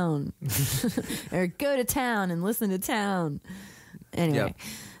Towne, or go to town and listen to Towne. Anyway,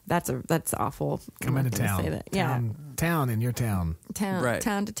 that's awful. Come into town. Say that. Town in your town. Town, right.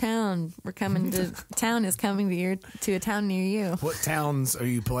 Town to town. We're coming to Towne is coming to a town near you. What towns are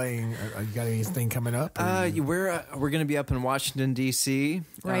you playing? Are you got anything coming up? We're going to be up in Washington D.C.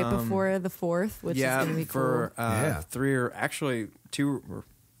 right before the 4th, which is going to be for cool.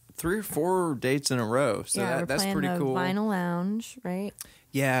 3 or 4 dates in a row. So that's pretty cool. Vinyl Lounge, right?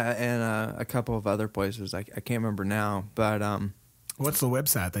 Yeah, and a couple of other places. I can't remember now, but what's the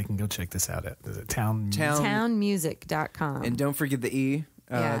website they can go check this out at? Is it Townemusic.com. And don't forget the E.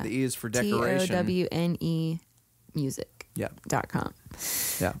 The E is for decoration. TOWNE music.com.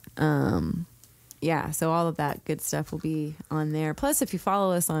 Yeah. So all of that good stuff will be on there. Plus, if you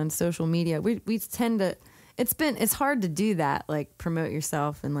follow us on social media, we tend to. It's hard to do that, like promote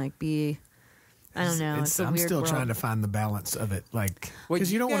yourself and like be. I don't know. It's a I'm weird still world. trying to find the balance of it, like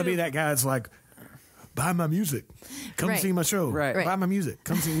because you don't want to be that guy that's like, buy my music, come see my show, right. Buy my music,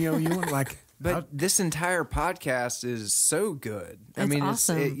 come see. You want like. But this entire podcast is so good. It's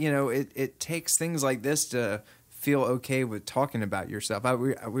awesome. It takes things like this to feel okay with talking about yourself.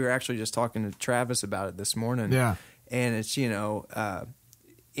 We were actually just talking to Travis about it this morning. Yeah, and it's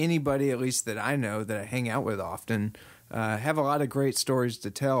anybody, at least that I know that I hang out with often, have a lot of great stories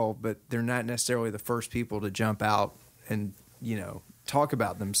to tell, but they're not necessarily the first people to jump out and talk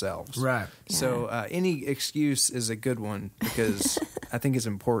about themselves. Right. So any excuse is a good one because I think it's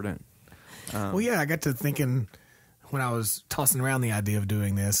important. Well, yeah, I got to thinking when I was tossing around the idea of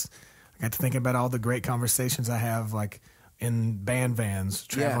doing this, I got to thinking about all the great conversations I have, like in band vans,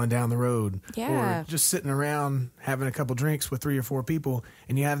 traveling down the road, or just sitting around having a couple drinks with 3 or 4 people,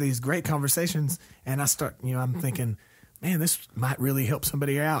 and you have these great conversations, and I start, I'm thinking, man, this might really help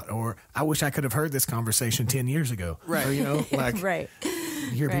somebody out, or I wish I could have heard this conversation 10 years ago. Right. Or, like Right.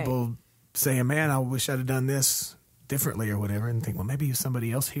 you hear people saying, man, I wish I'd have done this differently or whatever, and think, well, maybe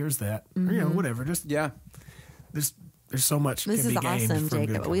somebody else hears that, or, whatever. Just, there's so much This can is be gained awesome, from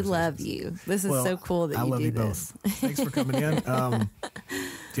good Jacob. We love conversations. you. This is so cool that I you love do you this. both. Thanks for coming in. Do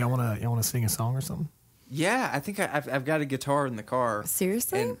y'all want to sing a song or something? Yeah, I think I've got a guitar in the car.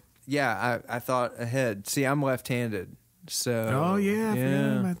 Seriously? And I thought ahead. See, I'm left-handed, so Oh yeah, I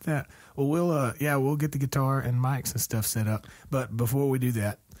forgot about that. Well, we'll get the guitar and mics and stuff set up. But before we do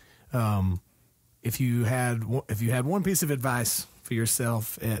that, if you had one piece of advice for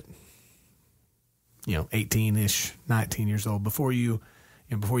yourself at 18-ish, 19 years old, before you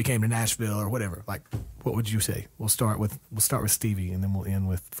came to Nashville or whatever, like, what would you say? We'll start with Stevie, and then we'll end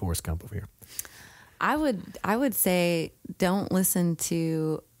with Forrest Gump over here. I would say don't listen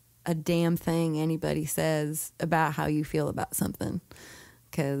to a damn thing anybody says about how you feel about something,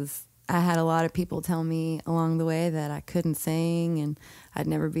 because I had a lot of people tell me along the way that I couldn't sing and I'd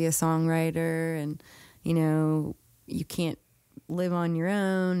never be a songwriter, and you can't live on your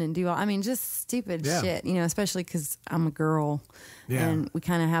own and do just stupid shit, especially because I'm a girl and we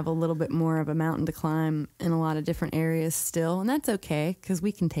kind of have a little bit more of a mountain to climb in a lot of different areas still, and that's okay because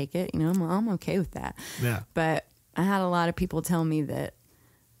we can take it. I'm okay with that. Yeah. But I had a lot of people tell me that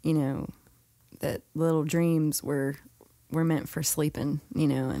that little dreams were meant for sleeping,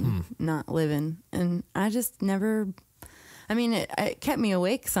 and not living, and I just never. It kept me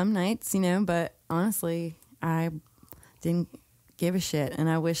awake some nights, but honestly, I didn't give a shit, and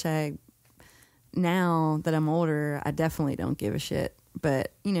I wish now that I'm older, I definitely don't give a shit.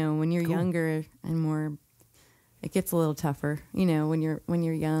 But when you're younger and more, it gets a little tougher. When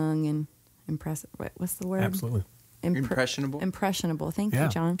you're young and impressive. What's the word? Absolutely. Impressionable. Thank you,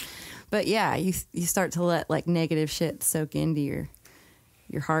 John. But yeah, you start to let like negative shit soak into your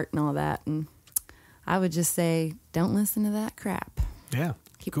heart and all that, and I would just say don't listen to that crap. Yeah.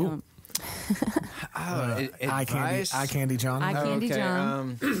 Keep cool. going. Eye candy John. Eye candy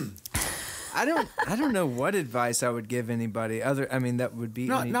John. I don't know what advice I would give anybody that would be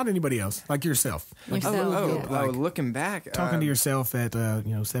not anybody else, like yourself. Like, looking back, talking to yourself at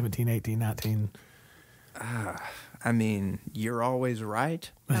 17, 18, 19. You're always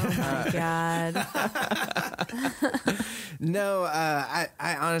right. Oh my God. No,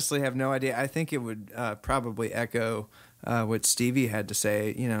 I honestly have no idea. I think it would probably echo what Stevie had to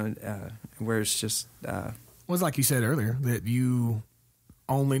say, where it's just... was like you said earlier, that you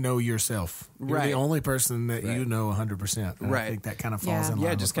only know yourself. You're right. the only person that you know 100%. Right. I think that kind of falls in line.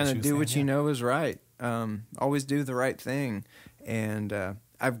 Yeah, just kind of do what you know is right. Always do the right thing. And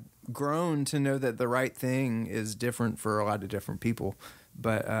I've grown to know that the right thing is different for a lot of different people.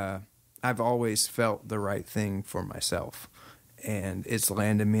 But I've always felt the right thing for myself. And it's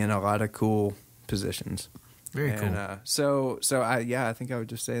landed me in a lot of cool positions. Very cool. I think I would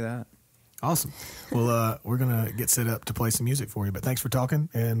just say that. Awesome. Well, we're going to get set up to play some music for you, but thanks for talking,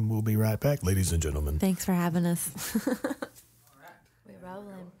 and we'll be right back, ladies and gentlemen. Thanks for having us. All right. We're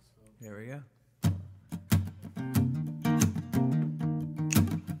rolling. There we go.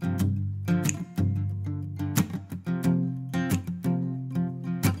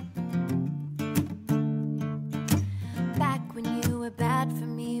 Back when you were bad for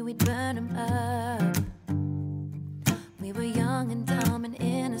me, we'd burn 'em up. We were young and dumb and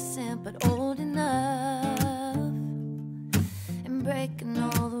innocent, but old enough. And breaking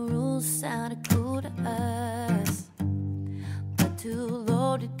all the rules sounded cool to us. But two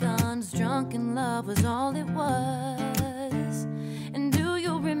loaded guns, drunken love was all it was. And do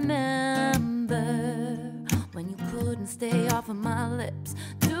you remember when you couldn't stay off of my lips?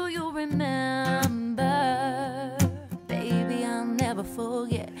 Do you remember? Baby, I'll never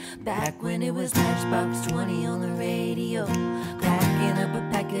forget. Back when it was Matchbox 20 on the radio, cracking up a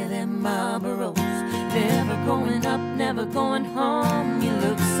pack of them Marlboros. Never growing up, never going home. You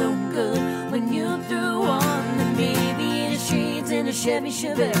looked so good when you threw on the baby in the streets in a Chevy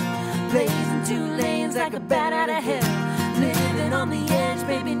Chevelle, blazing 2 lanes like a bat out of hell. Living on the edge,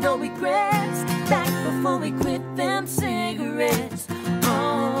 baby, no regrets. Back before we quit them cigarettes.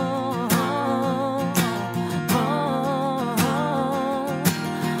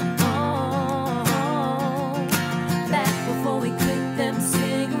 Back before we quit them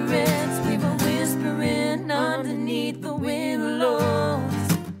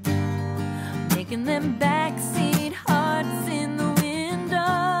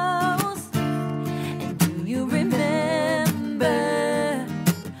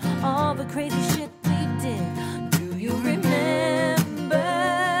crazy shit we did. Do you remember?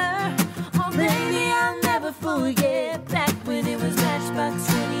 Oh, baby, I'll never forget back when it was Matchbox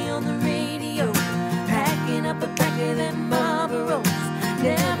 20 on the radio, packing up a pack of them Marlboros.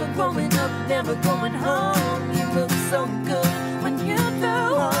 Never growing up, never going home. You look so good when you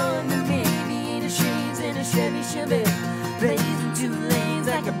throw on the baby shades in a Chevy Chevette, blazing 2 lanes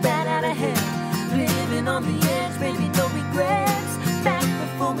like a bat out of hell. Living on the edge, baby, no regrets. Back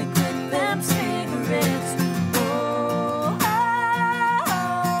before we quit them cigarettes. Oh, oh,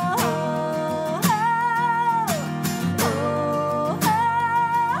 oh, oh, oh,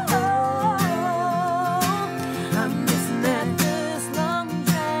 oh. I'm missing that first long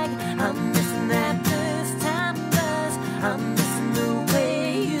drag. I'm missing that first time buzz. I'm missing the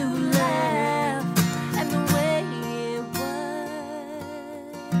way you laugh and the way it was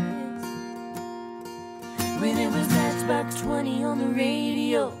when it was Matchbox 20 on the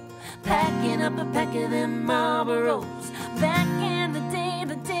radio, packing up a pack of them Marlboros. Back in the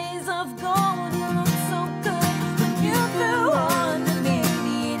days of gold. You look so good when you threw on the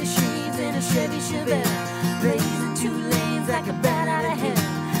aviator shades in a Chevy Chevette, blazing 2 lanes like a bat out of hell.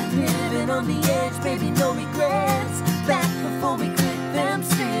 Living on the edge, baby, no regrets. Back before we quit them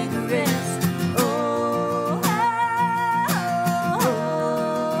cigarettes. Oh, oh,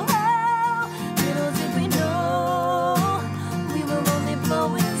 oh, oh. Little did we know we were only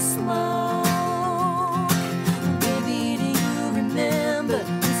blowing smoke. Baby, do you remember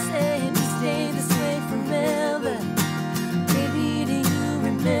we said we stay this way forever? Baby, do you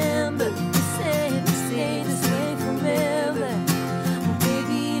remember we said we stay this way forever?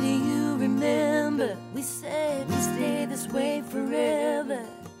 Baby, do you remember we said we stay this way forever?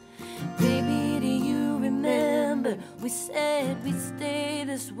 Baby, do you remember we said we'd stay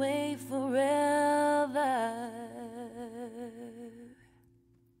this way forever?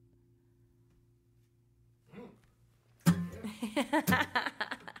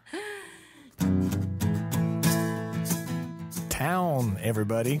 Towne,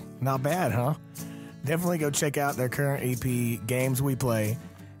 everybody. Not bad, huh? Definitely go check out their current EP, Games We Play,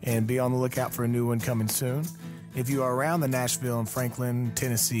 and be on the lookout for a new one coming soon. If you are around the Nashville and Franklin,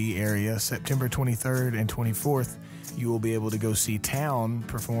 Tennessee area, September 23rd and 24th, you will be able to go see Towne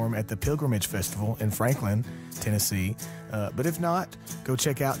perform at the Pilgrimage Festival in Franklin, Tennessee. But if not, go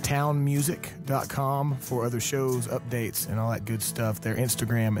check out townemusic.com for other shows, updates, and all that good stuff. Their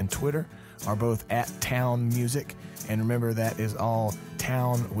Instagram and Twitter are both at Towne Music. And remember, that is all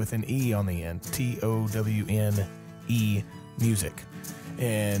Towne with an E on the end, TOWNE Music.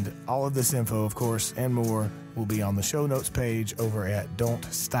 And all of this info, of course, and more will be on the show notes page over at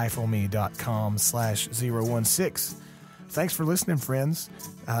don'tstifleme.com/016. Thanks for listening, friends.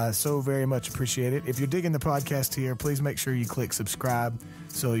 So very much appreciate it. If you're digging the podcast here, please make sure you click subscribe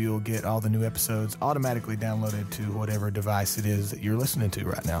so you'll get all the new episodes automatically downloaded to whatever device it is that you're listening to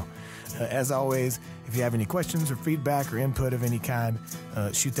right now. As always, if you have any questions or feedback or input of any kind,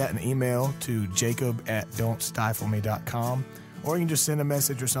 shoot that in an email to jacob@don'tstifleme.com. Or you can just send a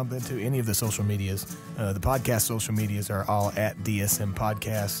message or something to any of the social medias. The podcast social medias are all at DSM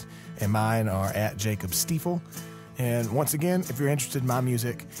Podcast, and mine are at Jacob Stifle. And once again, if you're interested in my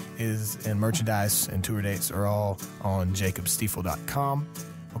music, and merchandise and tour dates are all on jacobstifle.com.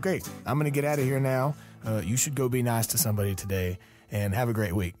 Okay, I'm going to get out of here now. You should go be nice to somebody today, and have a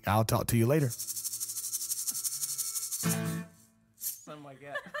great week. I'll talk to you later. Something like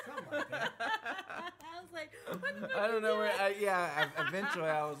that. I was like, what the fuck I don't you know where. doing? Eventually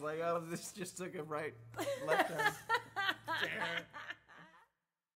I was like, oh, this just took a left turn.